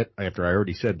bought the shit after I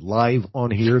already said live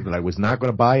on here that I was not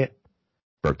going to buy it.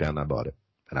 Broke down and I bought it.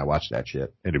 And I watched that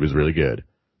shit. And it was really good.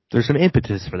 There's some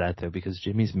impetus for that, though, because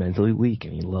Jimmy's mentally weak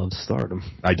and he loves Stardom.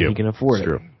 I do. He can afford it.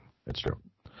 True. It's true.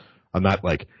 I'm not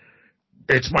like,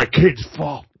 it's my kid's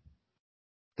fault.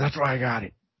 That's why I got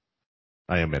it.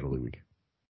 I am mentally weak.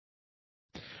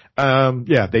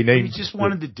 Yeah, they named. You just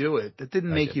wanted to do it. That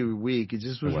didn't make you weak. It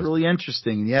just was really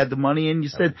interesting. And you had the money and you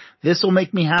said, this will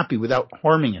make me happy without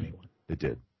harming anyone. It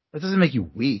did. That doesn't make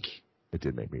you weak. It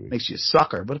did make me weak. Makes you a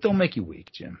sucker, but it don't make you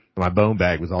weak, Jim. My bone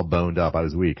bag was all boned up. I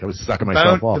was weak. I was sucking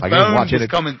myself off. I was watching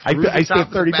it. I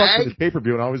spent $30 for this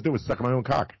pay-per-view, and all I was doing was sucking my own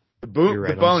cock. The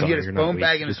bone, he had his bone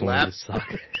bag in his lap.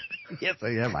 Yes, I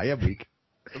am. I am weak.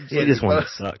 He just wanted to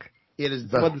suck. He had his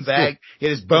bone bag. He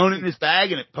had his bone in his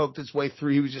bag, and it poked its way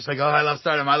through. He was just like, "Oh, I love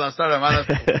Stardom. I love Stardom. I love."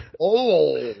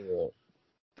 Oh,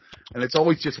 and it's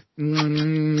always just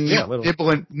nibbling at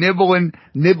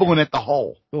the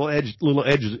hole. Little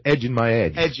edge in my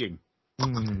edge. Edging.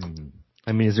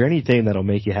 I mean, is there anything that'll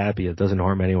make you happy that doesn't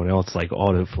harm anyone else, like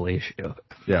autofellatio?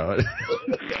 Yeah, it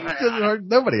doesn't hurt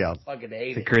nobody else. I fucking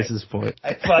hate it. To Chris's point,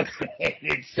 I fucking hate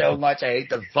it so much. I hate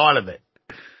the thought of it.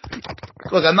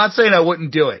 Look, I'm not saying I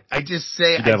wouldn't do it. I just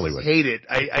say I just hate it.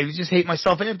 I just hate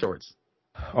myself afterwards.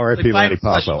 R.I.P. Lanny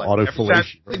Poffo,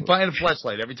 autofellatio. Like buying a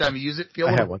fleshlight. Every time you use it, feel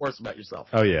a little worse about yourself.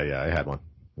 Oh, yeah, I had one.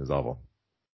 It was awful.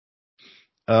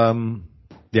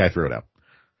 Yeah, I threw it out.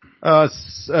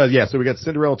 Yeah, so we got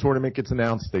Cinderella tournament gets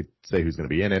announced. They say who's going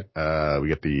to be in it. We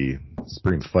get the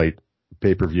Supreme Fight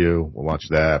pay-per-view. We'll watch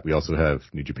that. We also have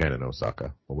New Japan in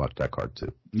Osaka. We'll watch that card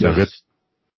too. Sound good?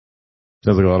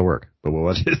 Sounds like a lot of work, but we'll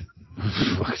watch it.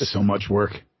 So much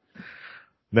work.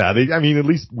 Nah, I mean, at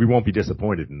least we won't be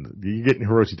disappointed. You get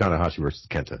Hiroshi Tanahashi versus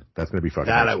Kenta. That's going to be fucking.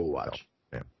 That I will watch.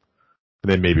 Yeah.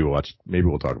 And then maybe we'll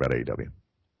talk about AEW.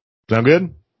 Sound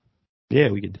good?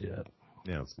 Yeah, we could do that.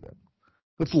 Yeah, let's do that.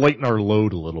 Let's lighten our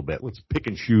load a little bit. Let's pick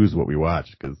and choose what we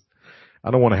watch, because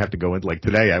I don't want to have to go into, like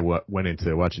today I went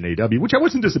into watching AEW, which I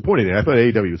wasn't disappointed in. I thought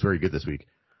AEW was very good this week,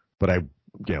 but I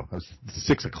was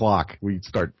 6 o'clock. We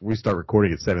start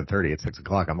recording at 7:30. At 6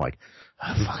 o'clock, I'm like,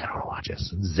 oh, fuck, I don't want to watch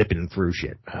this. Zipping through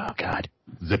shit. Oh God,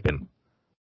 zipping.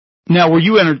 Now, were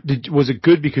you was it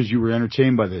good because you were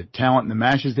entertained by the talent and the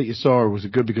matches that you saw, or was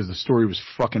it good because the story was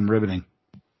fucking riveting?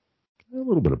 A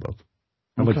little bit of both.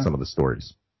 I like some of the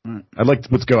stories. Right. I like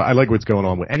what's going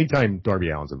on with anytime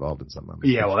Darby Allin's involved in something.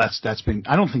 Yeah, well, that's been.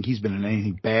 I don't think he's been in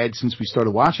anything bad since we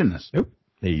started watching this. Nope.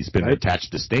 He's been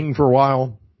attached to Sting for a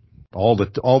while. All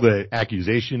the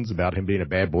accusations about him being a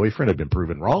bad boyfriend have been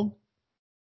proven wrong.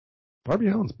 Darby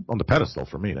Allin's on the pedestal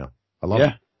for me now. I love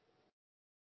him.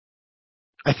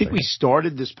 I think we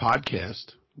started this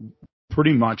podcast,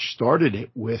 pretty much started it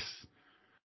with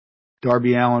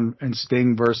Darby Allin and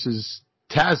Sting versus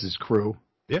Taz's crew.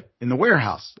 Yeah. In the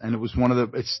warehouse. And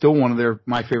it's still one of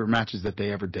my favorite matches that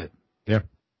they ever did. Yeah.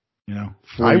 You know,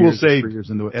 I will say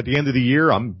at the end of the year,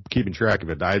 I'm keeping track of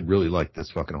it. I really like this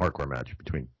fucking hardcore match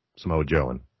between Samoa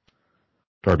Joe and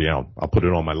Darby Allin. I'll put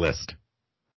it on my list.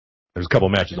 There's a couple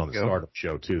of matches on the Stardom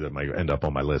show too that might end up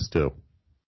on my list too.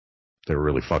 They were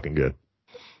really fucking good.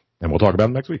 And we'll talk about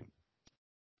them next week.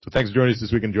 So thanks for joining us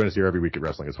this week, and join us here every week at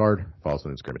Wrestling is Hard. Follow us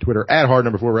on Instagram and Twitter at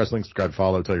Hard4 Wrestling. Subscribe,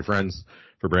 follow, tell your friends.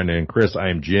 For Brandon and Chris, I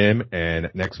am Jim, and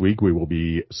next week we will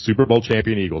be Super Bowl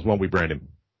champion Eagles, won't we, Brandon?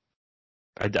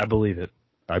 I believe it.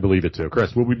 I believe it too.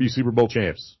 Chris, will we be Super Bowl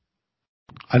champs?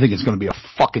 I think it's going to be a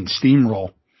fucking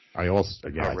steamroll. I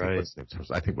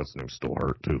think what's new still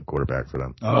hurt too, quarterback for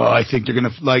them. Oh, I think they're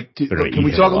going to can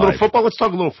we talk a little football? Let's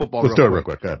talk a little football. Let's do it real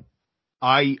quick. Go ahead.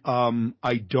 I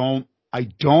don't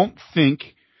think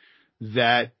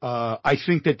that I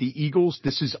think that the Eagles,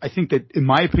 I think that in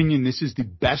my opinion, this is the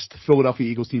best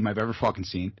Philadelphia Eagles team I've ever fucking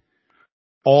seen.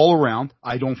 All around.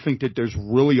 I don't think that there's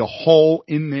really a hole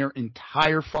in their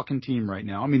entire fucking team right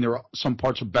now. I mean, there are some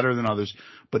parts are better than others,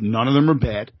 but none of them are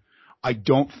bad. I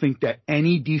don't think that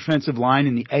any defensive line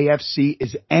in the AFC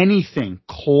is anything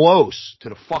close to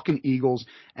the fucking Eagles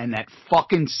and that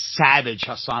fucking savage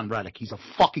Hassan Reddick. He's a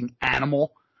fucking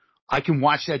animal. I can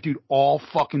watch that dude all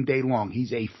fucking day long.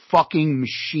 He's a fucking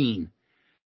machine.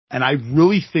 And I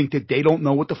really think that they don't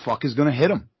know what the fuck is going to hit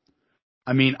him.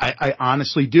 I mean, I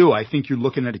honestly do. I think you're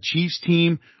looking at a Chiefs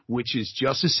team, which is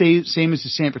just the same as the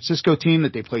San Francisco team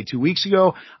that they played 2 weeks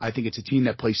ago. I think it's a team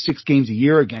that plays 6 games a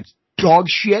year against dog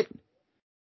shit.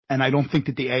 And I don't think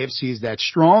that the AFC is that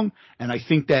strong. And I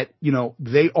think that,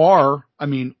 they are, I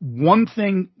mean, one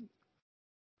thing,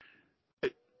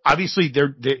 obviously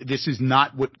this is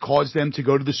not what caused them to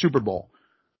go to the Super Bowl.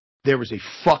 There was a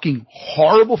fucking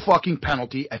horrible fucking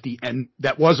penalty at the end.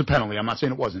 That was a penalty. I'm not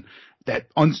saying it wasn't. That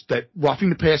roughing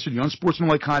the passer, the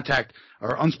unsportsmanlike contact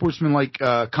or unsportsmanlike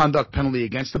conduct penalty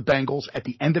against the Bengals at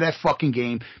the end of that fucking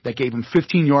game that gave them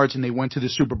 15 yards and they went to the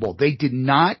Super Bowl. They did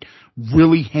not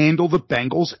really handle the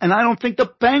Bengals, and I don't think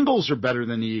the Bengals are better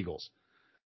than the Eagles.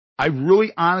 I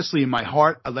really, honestly, in my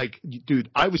heart,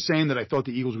 dude, I was saying that I thought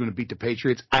the Eagles were going to beat the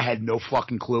Patriots. I had no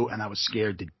fucking clue, and I was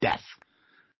scared to death.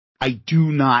 I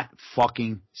do not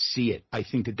fucking see it. I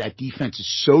think that defense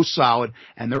is so solid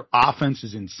and their offense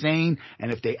is insane.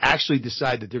 And if they actually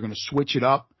decide that they're going to switch it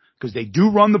up Because they do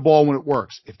run the ball when it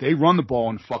works. If they run the ball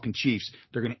on the fucking Chiefs,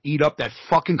 they're going to eat up that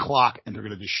fucking clock and they're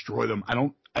going to destroy them.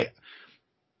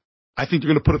 I think they're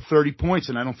going to put up 30 points,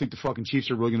 and I don't think the fucking Chiefs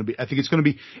are really going to be. I think it's going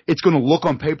to look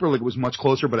on paper like it was much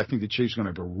closer, but I think the Chiefs are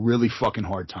going to have a really fucking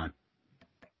hard time.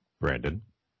 Brandon.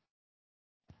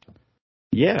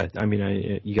 Yeah, I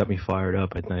mean, you got me fired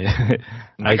up. I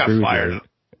got fired up.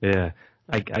 Yeah,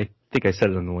 I think I said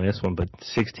it on the last one, but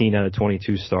 16 out of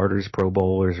 22 starters, Pro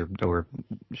Bowlers, or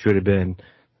should have been,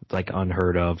 like,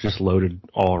 unheard of, just loaded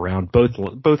all around.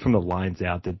 Both from the lines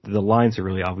out. The lines are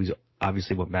really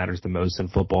obviously what matters the most in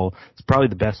football. It's probably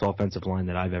the best offensive line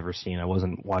that I've ever seen. I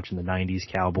wasn't watching the 90s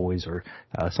Cowboys or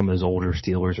some of those older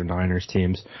Steelers or Niners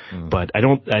teams. But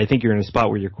I think you're in a spot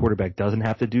where your quarterback doesn't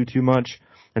have to do too much,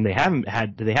 and they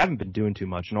haven't been doing too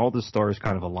much, and all the stars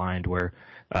kind of aligned where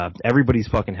everybody's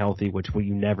fucking healthy, which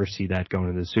you never see that going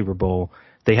into the Super Bowl.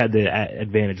 They had the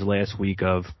advantage last week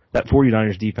of that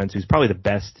 49ers defense, who's probably the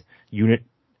best unit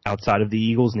outside of the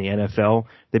Eagles in the NFL.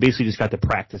 They basically just got to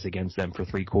practice against them for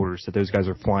 3 quarters. So those guys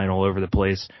are flying all over the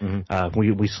place.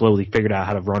 We slowly figured out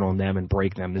how to run on them and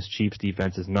break them. This Chiefs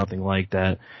defense is nothing like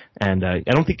that. And I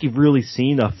don't think you've really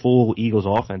seen a full Eagles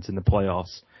offense in the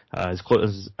playoffs. As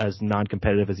close as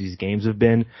non-competitive as these games have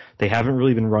been, they haven't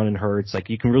really been running Hurts. Like,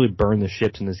 you can really burn the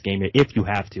ships in this game if you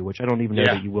have to, which I don't even know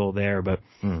that you will there. But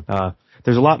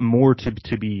there's a lot more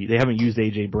to be. They haven't used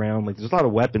A.J. Brown. Like, there's a lot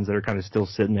of weapons that are kind of still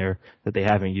sitting there that they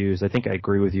haven't used. I think I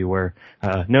agree with you where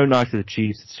no knock to the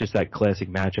Chiefs. It's just that classic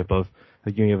matchup of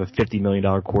you have a $50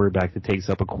 million quarterback that takes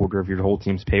up a quarter of your whole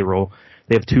team's payroll.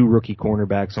 They have 2 rookie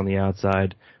cornerbacks on the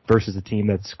outside versus a team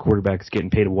that's quarterback's getting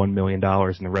paid $1 million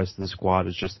and the rest of the squad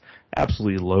is just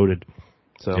absolutely loaded.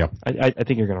 So I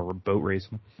think you're going to boat race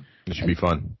them. It should be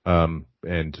fun.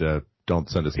 And don't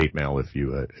send us hate mail if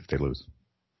they lose.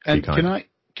 And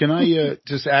can I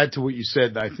just add to what you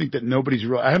said? I think that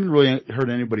I haven't really heard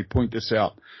anybody point this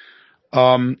out.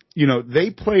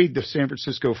 They played the San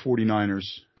Francisco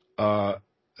 49ers,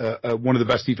 one of the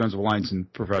best defensive lines in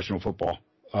professional football,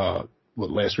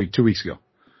 last week, 2 weeks ago.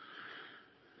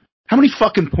 How many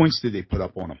fucking points did they put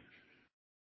up on them?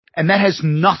 And that has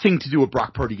nothing to do with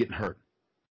Brock Purdy getting hurt.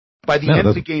 By the end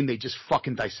of the game, they just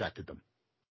fucking dissected them.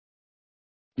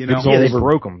 They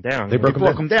broke them down. They broke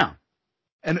them down.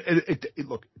 And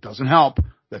look, it doesn't help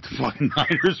that the fucking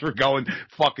Niners were going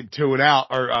fucking 2 and out,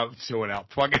 or 2 and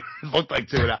out. Fucking it looked like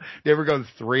 2 and out. They were going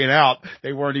 3 and out.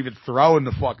 They weren't even throwing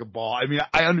the fucking ball. I mean,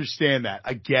 I understand that.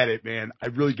 I get it, man. I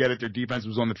really get it. Their defense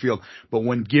was on the field. But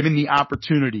when given the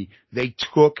opportunity, they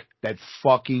took that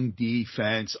fucking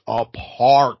defense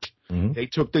apart. They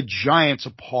took the Giants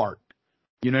apart.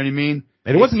 You know what I mean?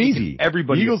 And it wasn't easy.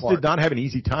 Everybody the Eagles apart. did not have an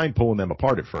easy time pulling them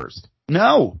apart at first.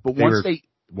 No, but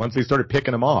once they started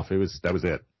picking them off, that was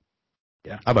it.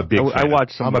 Yeah, I'm a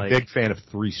big fan of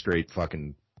 3 straight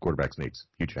fucking quarterback sneaks.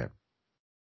 Huge fan.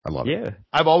 I love it. Yeah,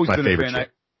 I've always been a fan,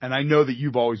 and I know that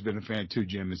you've always been a fan too,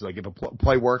 Jim. Is like if a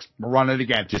play works, run it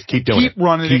again. Just keep doing it. Keep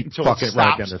running it until it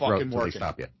stops fucking working. They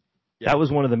stop you. That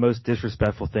was one of the most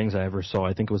disrespectful things I ever saw.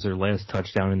 I think it was their last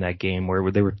touchdown in that game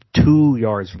where they were 2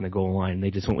 yards from the goal line and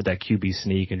they just went with that QB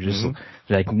sneak and just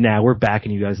like, we're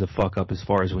backing you guys the fuck up as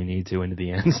far as we need to into the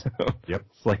end. So, yep.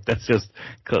 It's like, that's just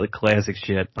classic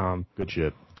shit. Good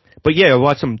shit. But yeah, I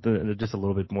watched just a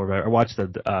little bit more about it. I watched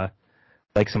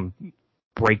some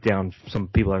breakdown, some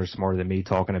people that are smarter than me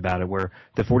talking about it, where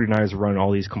the 49ers are running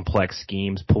all these complex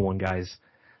schemes, pulling guys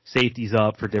safeties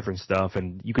up for different stuff,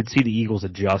 and you could see the Eagles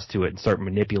adjust to it and start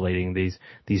manipulating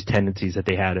these tendencies that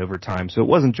they had over time. So it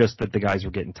wasn't just that the guys were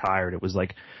getting tired. It was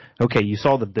like, okay, you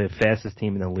saw the fastest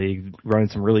team in the league running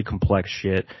some really complex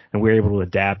shit, and we were able to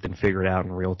adapt and figure it out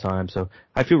in real time. So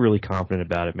I feel really confident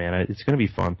about it, man. It's going to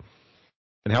be fun.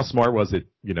 And how smart was it,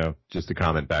 just to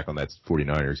comment back on that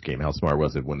 49ers game, how smart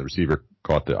was it when the receiver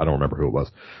I don't remember who it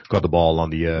was, caught the ball on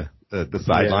the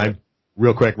sideline,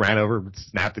 real quick, ran over,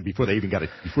 snapped it before they even got it,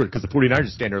 because the 49ers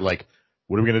stand there like,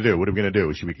 what are we going to do? What are we going to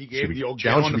do? Should we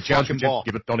challenge him?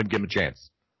 Don't even give him a chance.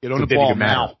 Get on the ball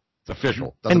now. It's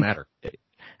official. Doesn't matter.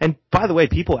 And by the way,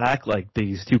 people act like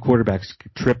these 2 quarterbacks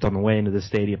tripped on the way into the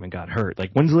stadium and got hurt.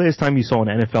 Like, when's the last time you saw an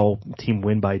NFL team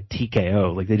win by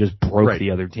TKO? Like, they just broke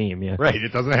the other team. Yeah. Right.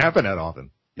 It doesn't happen that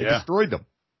often. They destroyed them.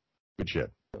 Good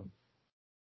shit.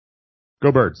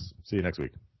 Go Birds. See you next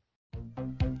week.